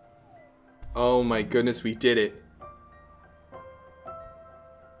 Oh my goodness, we did it.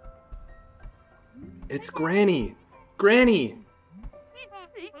 It's Granny! Granny!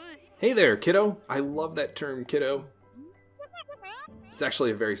 Hey there, kiddo. I love that term, kiddo. It's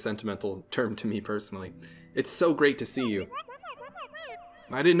actually a very sentimental term to me personally. It's so great to see you.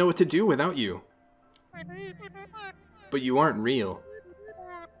 I didn't know what to do without you. But you aren't real.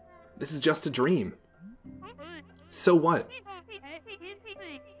 This is just a dream. So what?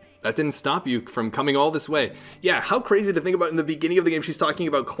 That didn't stop you from coming all this way. Yeah, how crazy to think about. In the beginning of the game she's talking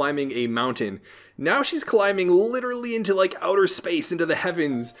about climbing a mountain. Now she's climbing literally into like outer space, into the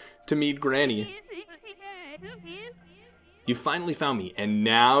heavens to meet Granny. You finally found me, and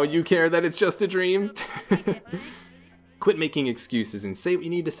now you care that it's just a dream? Quit making excuses and say what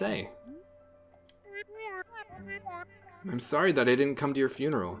you need to say. I'm sorry that I didn't come to your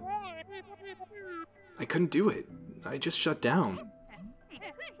funeral. I couldn't do it. I just shut down.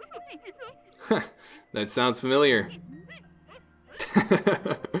 That sounds familiar.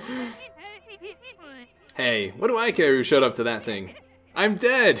 Hey, what do I care who showed up to that thing? I'm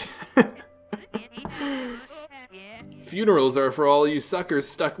dead! Funerals are for all you suckers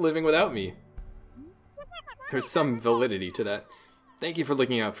stuck living without me. There's some validity to that. Thank you for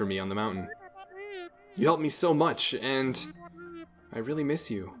looking out for me on the mountain. You helped me so much, and I really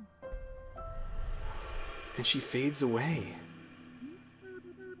miss you. And she fades away.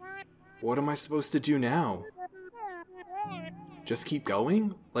 What am I supposed to do now? Just keep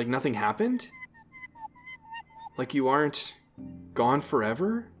going? Like nothing happened? Like you aren't gone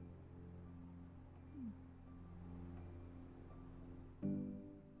forever?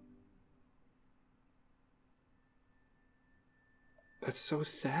 That's so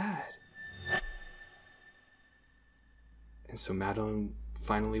sad. And so Madeline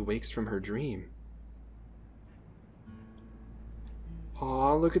finally wakes from her dream.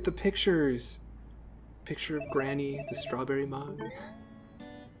 Aw, look at the pictures. Picture of Granny, the strawberry mug.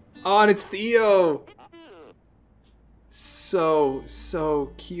 Oh, and it's Theo!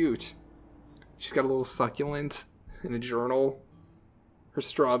 So cute. She's got a little succulent and a journal, her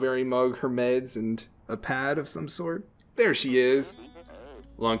strawberry mug, her meds, and a pad of some sort. There she is.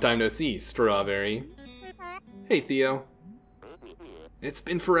 Long time no see, Strawberry. Hey, Theo. It's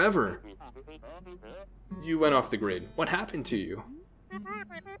been forever. You went off the grid. What happened to you?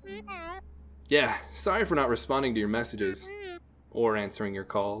 Yeah, sorry for not responding to your messages or answering your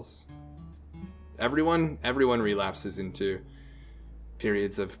calls. Everyone relapses into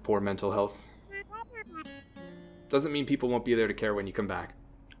periods of poor mental health. Doesn't mean people won't be there to care when you come back,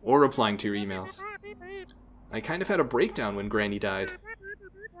 or replying to your emails. I kind of had a breakdown when Granny died,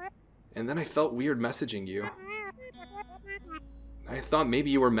 and then I felt weird messaging you. I thought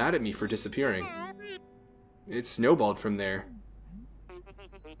maybe you were mad at me for disappearing. It snowballed from there.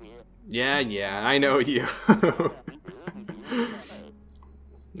 Yeah, I know you.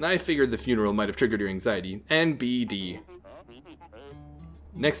 I figured the funeral might have triggered your anxiety. NBD.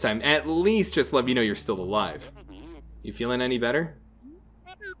 Next time, at least just let me know you're still alive. You feeling any better?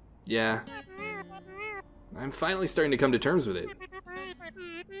 Yeah. I'm finally starting to come to terms with it.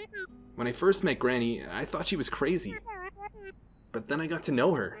 When I first met Granny, I thought she was crazy. But then I got to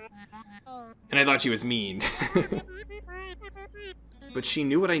know her. And I thought she was mean. But she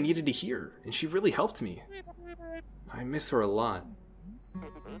knew what I needed to hear, and she really helped me. I miss her a lot.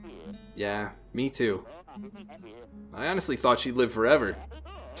 Yeah, me too. I honestly thought she'd live forever.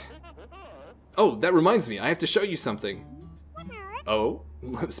 Oh, that reminds me, I have to show you something. Oh,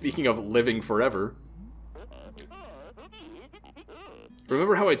 speaking of living forever.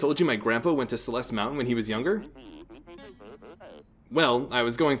 Remember how I told you my grandpa went to Celeste Mountain when he was younger? Well, I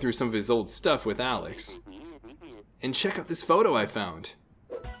was going through some of his old stuff with Alex. And check out this photo I found.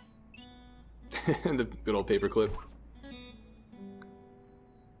 The good old paperclip.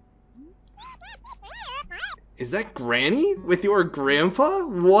 Is that Granny with your grandpa?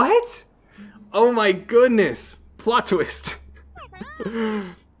 What? Oh my goodness. Plot twist.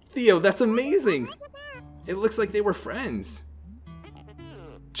 Theo, that's amazing. It looks like they were friends.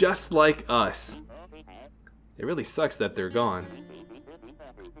 Just like us. It really sucks that they're gone.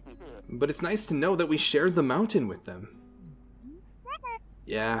 But it's nice to know that we shared the mountain with them.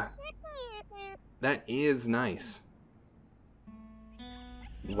 Yeah. That is nice.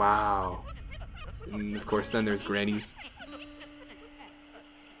 Wow. And of course then there's Granny's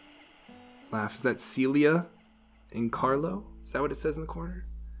laugh. Is that Celia and Carlo? Is that what it says in the corner?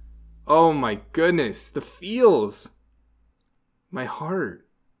 Oh my goodness. The feels. My heart.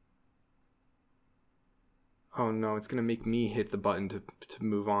 Oh no, it's gonna make me hit the button to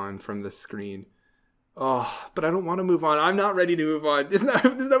move on from the screen. Oh, but I don't want to move on. I'm not ready to move on. Isn't that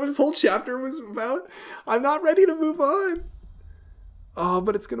what this whole chapter was about? I'm not ready to move on. Oh,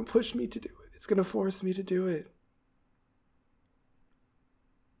 but it's gonna push me to do it. It's gonna force me to do it.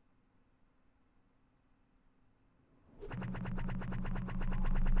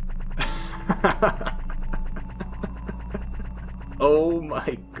 Oh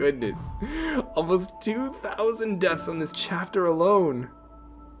my goodness. Almost 2,000 deaths on this chapter alone.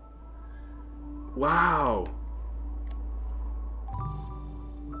 Wow.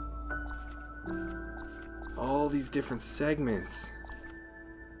 All these different segments.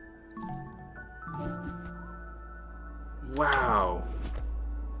 Wow.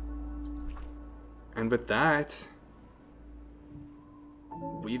 And with that,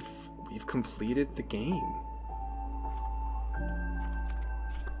 we've completed the game.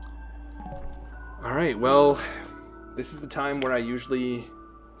 Alright, well, this is the time where I usually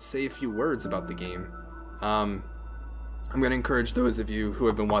say a few words about the game. I'm going to encourage those of you who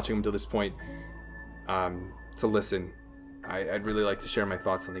have been watching until this point to listen. I'd really like to share my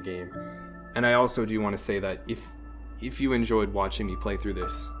thoughts on the game. And I also do want to say that if you enjoyed watching me play through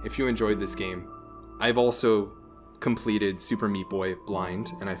this, if you enjoyed this game, I've also completed Super Meat Boy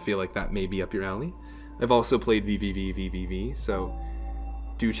Blind, and I feel like that may be up your alley. I've also played VVV, so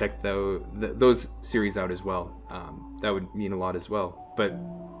do check those series out as well. That would mean a lot as well. But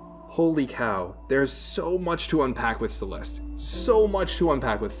holy cow, there's so much to unpack with Celeste. So much to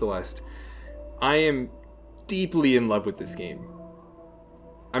unpack with Celeste. I am deeply in love with this game.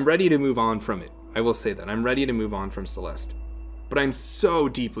 I'm ready to move on from it. I will say that. I'm ready to move on from Celeste. But I'm so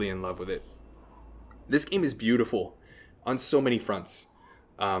deeply in love with it. This game is beautiful on so many fronts.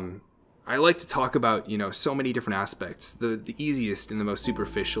 I like to talk about, so many different aspects. The easiest and the most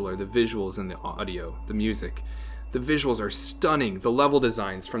superficial are the visuals and the audio, the music. The visuals are stunning. The level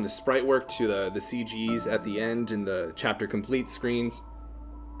designs, from the sprite work to the CGs at the end and the chapter complete screens,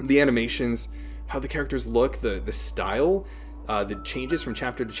 the animations, how the characters look, the style, the changes from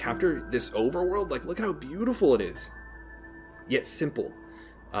chapter to chapter, this overworld, like, look at how beautiful it is, yet simple,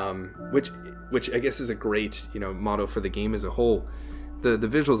 which I guess is a great, motto for the game as a whole. The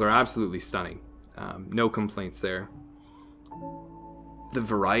visuals are absolutely stunning. No complaints there. The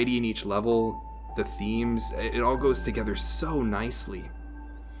variety in each level, the themes, it all goes together so nicely.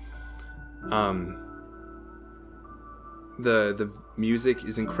 The music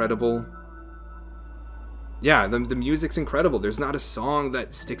is incredible. Yeah, the music's incredible. There's not a song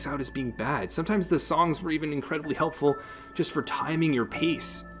that sticks out as being bad. Sometimes the songs were even incredibly helpful just for timing your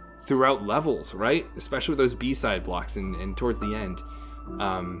pace throughout levels, right? Especially with those B-side blocks and towards the end.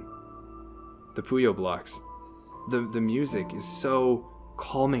 The Puyo blocks. The music is so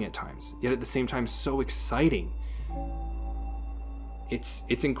calming at times, yet at the same time so exciting.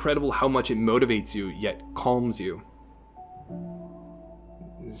 It's incredible how much it motivates you, yet calms you.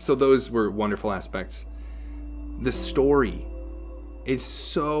 So those were wonderful aspects. The story is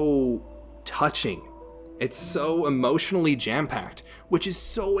so touching. It's so emotionally jam-packed, which is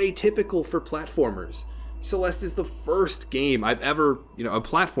so atypical for platformers. Celeste is the first game I've ever, a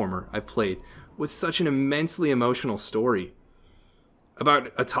platformer I've played with such an immensely emotional story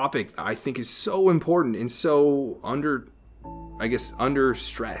about a topic that I think is so important and so under-stressed.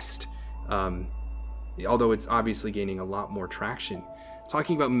 Although it's obviously gaining a lot more traction.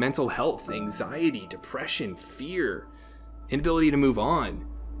 Talking about mental health, anxiety, depression, fear, inability to move on.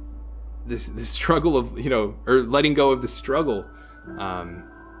 This struggle of, or letting go of the struggle.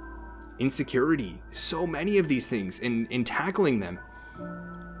 Insecurity, so many of these things, in tackling them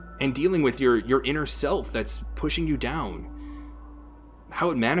and dealing with your inner self that's pushing you down,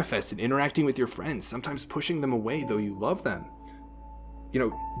 how it manifests in interacting with your friends, sometimes pushing them away though you love them,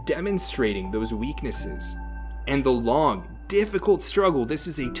 demonstrating those weaknesses and the long, difficult struggle. This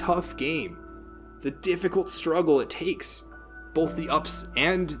is a tough game. The difficult struggle it takes, both the ups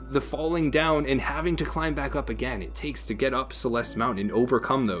and the falling down and having to climb back up again, it takes to get up Celeste Mountain and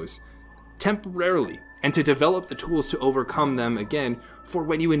overcome those temporarily, and to develop the tools to overcome them again for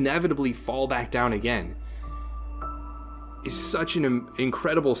when you inevitably fall back down again. Is such an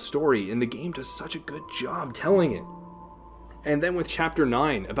incredible story, and the game does such a good job telling it. And then with chapter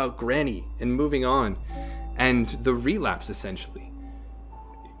 9 about Granny and moving on, and the relapse essentially,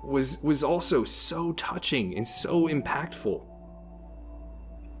 was also so touching and so impactful.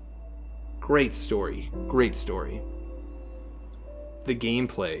 Great story, great story. The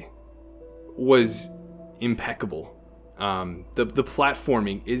gameplay was impeccable. The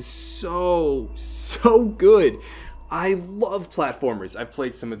platforming is so good. I love platformers. I've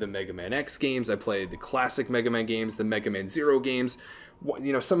played some of the Mega Man X games. I played the classic Mega Man games, the Mega Man Zero games.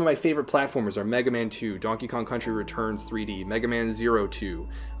 Some of my favorite platformers are Mega Man 2, Donkey Kong Country Returns 3D, Mega Man Zero 2,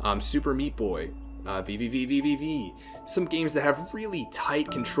 Super Meat Boy, VVVVVV. Some games that have really tight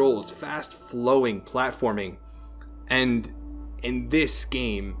controls, fast-flowing platforming. And in this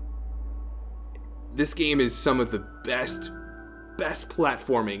game is some of the best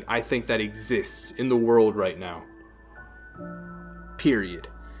platforming I think that exists in the world right now. Period.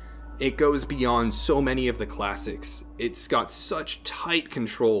 It goes beyond so many of the classics. It's got such tight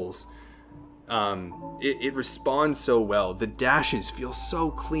controls. It responds so well. The dashes feel so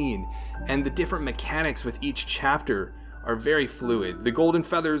clean, and the different mechanics with each chapter are very fluid. The golden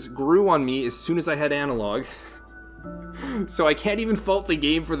feathers grew on me as soon as I had analog, so I can't even fault the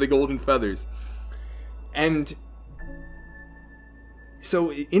game for the golden feathers. And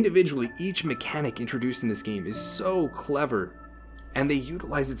so individually, each mechanic introduced in this game is so clever, and they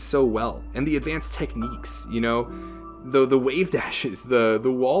utilize it so well. And the advanced techniques, the wave dashes, the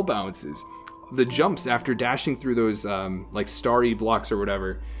wall bounces, the jumps after dashing through those like starry blocks or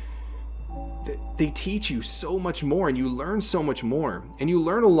whatever, they teach you so much more, and you learn so much more, and you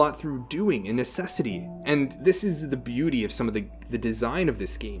learn a lot through doing and necessity. And this is the beauty of some of the design of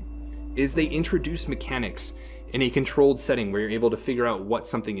this game, is they introduce mechanics in a controlled setting where you're able to figure out what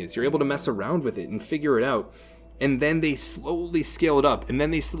something is. You're able to mess around with it and figure it out. And then they slowly scale it up, and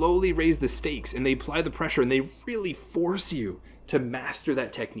then they slowly raise the stakes, and they apply the pressure, and they really force you to master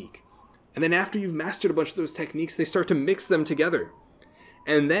that technique. And then after you've mastered a bunch of those techniques, they start to mix them together.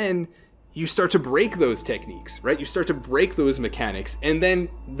 And then you start to break those techniques, right? You start to break those mechanics, and then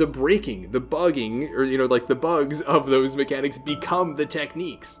the breaking, the bugging, or like the bugs of those mechanics become the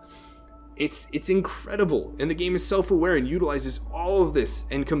techniques. It's incredible, and the game is self-aware and utilizes all of this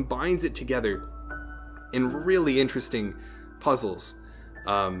and combines it together in really interesting puzzles,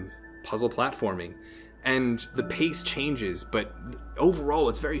 puzzle platforming, and the pace changes, but overall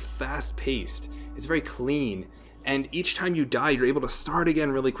it's very fast-paced, it's very clean, and each time you die you're able to start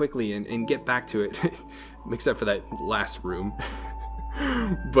again really quickly and get back to it, except for that last room.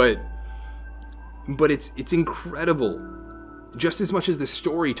 but it's incredible. Just as much as the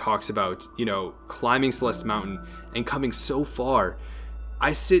story talks about, you know, climbing Celeste Mountain and coming so far,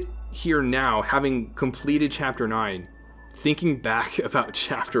 I sit here now, having completed Chapter 9, thinking back about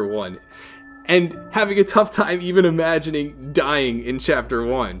Chapter 1, and having a tough time even imagining dying in Chapter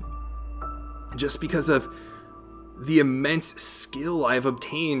 1. Just because of the immense skill I've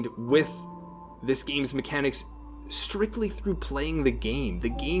obtained with this game's mechanics strictly through playing the game. The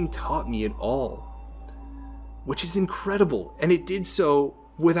game taught me it all, which is incredible, and it did so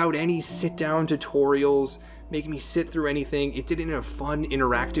without any sit-down tutorials, making me sit through anything. It did it in a fun,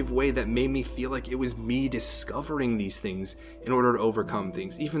 interactive way that made me feel like it was me discovering these things in order to overcome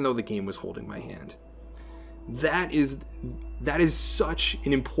things, even though the game was holding my hand. That is such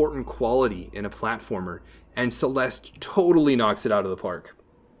an important quality in a platformer, and Celeste totally knocks it out of the park.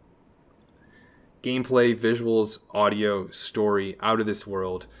 Gameplay, visuals, audio, story, out of this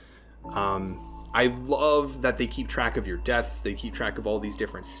world. I love that they keep track of your deaths. They keep track of all these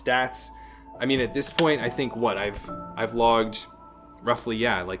different stats. I mean, at this point, I think what I've logged roughly,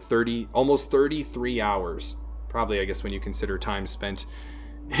 yeah, like almost 33 hours. Probably, I guess, when you consider time spent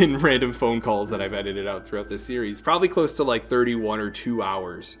in random phone calls that I've edited out throughout this series. Probably close to like 31 or 2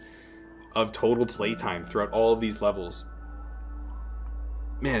 hours of total playtime throughout all of these levels.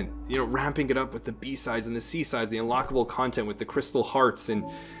 Man, you know, ramping it up with the B-sides and the C-sides, the unlockable content with the crystal hearts and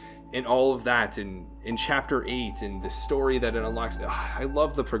all of that, and in Chapter 8 and the story that it unlocks. I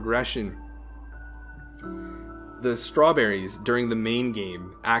love the progression. The strawberries during the main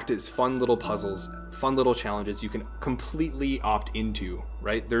game act as fun little puzzles, fun little challenges you can completely opt into,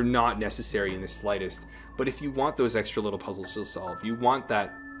 right? They're not necessary in the slightest, but if you want those extra little puzzles to solve, you want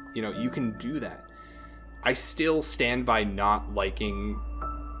that, you know, you can do that. I still stand by not liking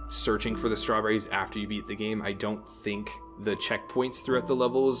searching for the strawberries after you beat the game. I don't think the checkpoints throughout the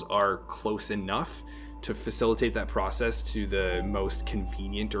levels are close enough to facilitate that process to the most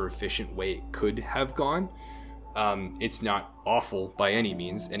convenient or efficient way it could have gone. It's not awful by any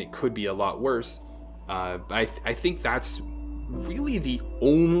means, and it could be a lot worse. But I think that's really the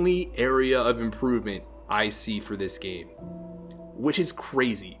only area of improvement I see for this game, which is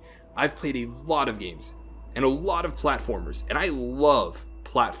crazy. I've played a lot of games and a lot of platformers, and I love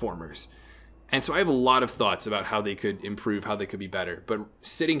platformers. And so I have a lot of thoughts about how they could improve, how they could be better. But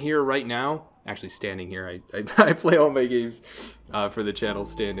sitting here right now, actually standing here, I play all my games for the channel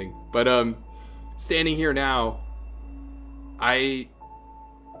standing. But standing here now, I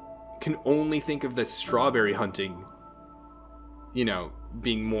can only think of the strawberry hunting, you know,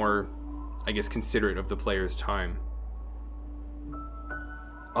 being more, I guess, considerate of the player's time.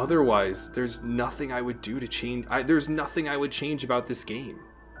 Otherwise, there's nothing I would do to change. There's nothing I would change about this game.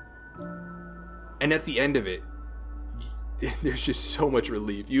 And at the end of it, there's just so much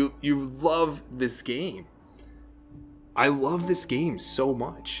relief. You love this game. I love this game so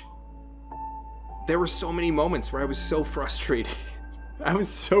much. There were so many moments where I was so frustrated. I was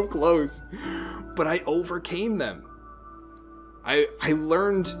so close, but I overcame them. I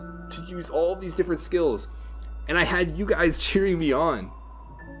learned to use all these different skills, and I had you guys cheering me on.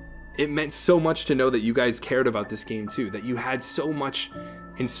 It meant so much to know that you guys cared about this game too, that you had so much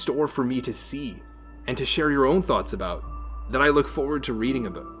in store for me to see and to share your own thoughts about, that I look forward to reading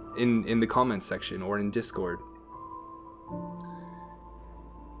about in the comments section or in Discord.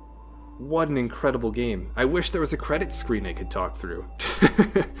 What an incredible game. I wish there was a credit screen I could talk through.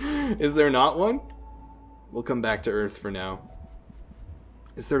 Is there not one? We'll come back to Earth for now.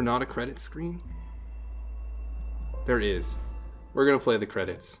 Is there not a credit screen? There is. We're gonna play the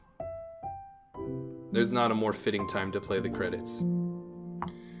credits. There's not a more fitting time to play the credits.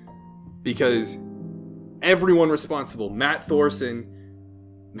 Because everyone responsible, Matt Thorson,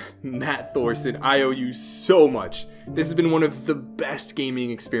 I owe you so much. This has been one of the best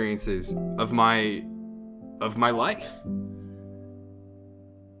gaming experiences of my life.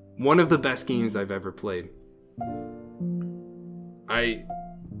 One of the best games I've ever played.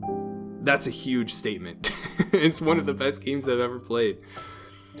 That's a huge statement. It's one of the best games I've ever played,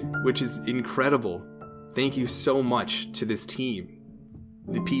 which is incredible. Thank you so much to this team,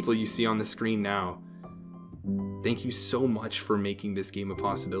 the people you see on the screen now. Thank you so much for making this game a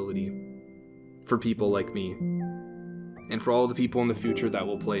possibility for people like me, and for all the people in the future that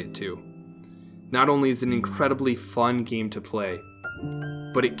will play it too. Not only is it an incredibly fun game to play,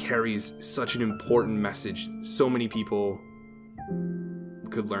 but it carries such an important message so many people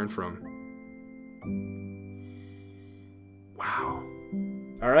could learn from. Wow.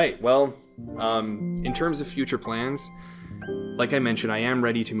 Alright, well, in terms of future plans, like I mentioned, I am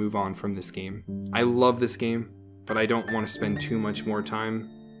ready to move on from this game. I love this game, but I don't want to spend too much more time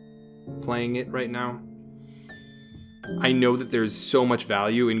playing it right now. I know that there's so much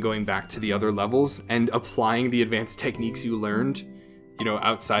value in going back to the other levels and applying the advanced techniques you learned, you know,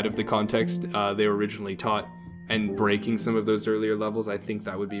 outside of the context they were originally taught, and breaking some of those earlier levels. I think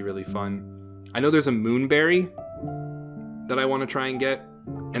that would be really fun. I know there's a moonberry that I want to try and get,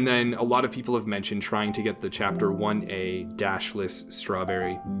 and then a lot of people have mentioned trying to get the Chapter 1A dashless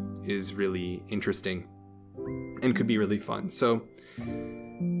strawberry is really interesting and could be really fun. So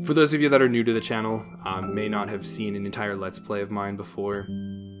for those of you that are new to the channel, may not have seen an entire Let's Play of mine before,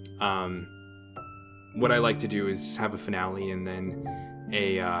 what I like to do is have a finale and then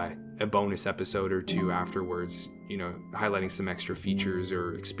a bonus episode or two afterwards, you know, highlighting some extra features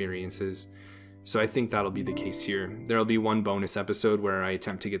or experiences. So I think that'll be the case here. There'll be one bonus episode where I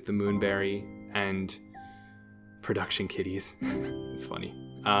attempt to get the moonberry and production kitties. It's funny.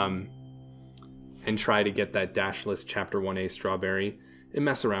 And try to get that dashless Chapter 1A strawberry and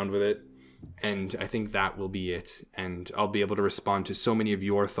mess around with it. And I think that will be it. And I'll be able to respond to so many of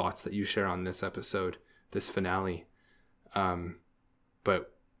your thoughts that you share on this episode, this finale.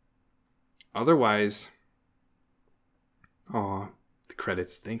 But otherwise, aw, the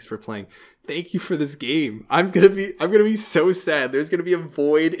credits. Thanks for playing. Thank you for this game. I'm gonna be so sad. There's gonna be a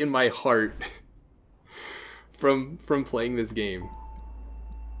void in my heart from playing this game.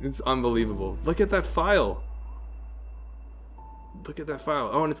 It's unbelievable. Look at that file. Look at that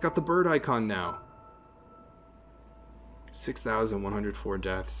file. Oh, and it's got the bird icon now. 6,104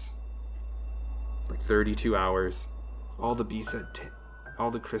 deaths. Like 32 hours. All the B-set,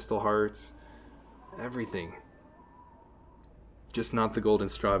 all the crystal hearts. Everything. Just not the golden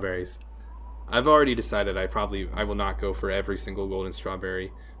strawberries. I've already decided I will not go for every single golden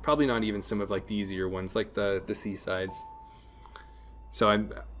strawberry. Probably not even some of like the easier ones, like the seasides. So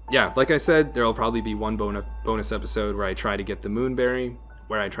yeah, like I said, there'll probably be one bonus episode where I try to get the moonberry,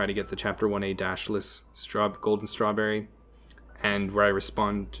 where I try to get the Chapter 1A dashless golden strawberry, and where I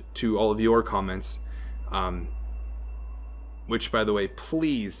respond to all of your comments. Which, by the way,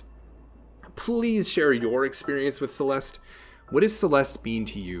 please share your experience with Celeste. What does Celeste mean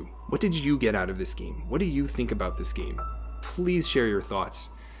to you? What did you get out of this game? What do you think about this game? Please share your thoughts.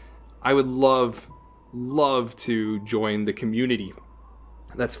 I would love to join the community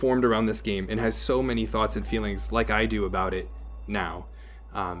that's formed around this game and has so many thoughts and feelings like I do about it now.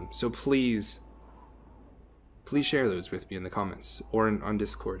 So please share those with me in the comments or on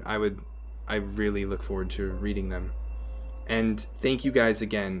Discord. I really look forward to reading them. And thank you guys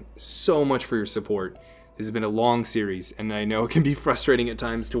again so much for your support. This has been a long series, and I know it can be frustrating at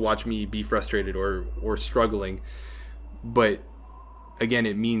times to watch me be frustrated or struggling. But again,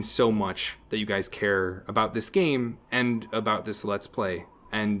 it means so much that you guys care about this game and about this Let's Play.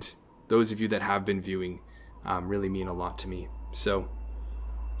 And those of you that have been viewing really mean a lot to me. So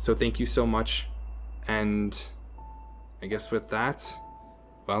thank you so much. And I guess with that,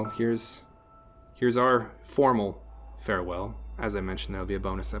 well, here's our formal farewell. As I mentioned, there'll be a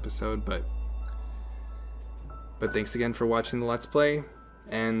bonus episode, but thanks again for watching the Let's Play,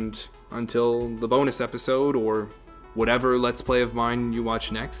 and until the bonus episode or whatever Let's Play of mine you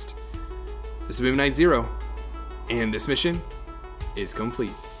watch next, this has been Night Zero, and this mission is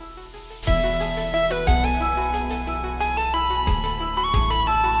complete.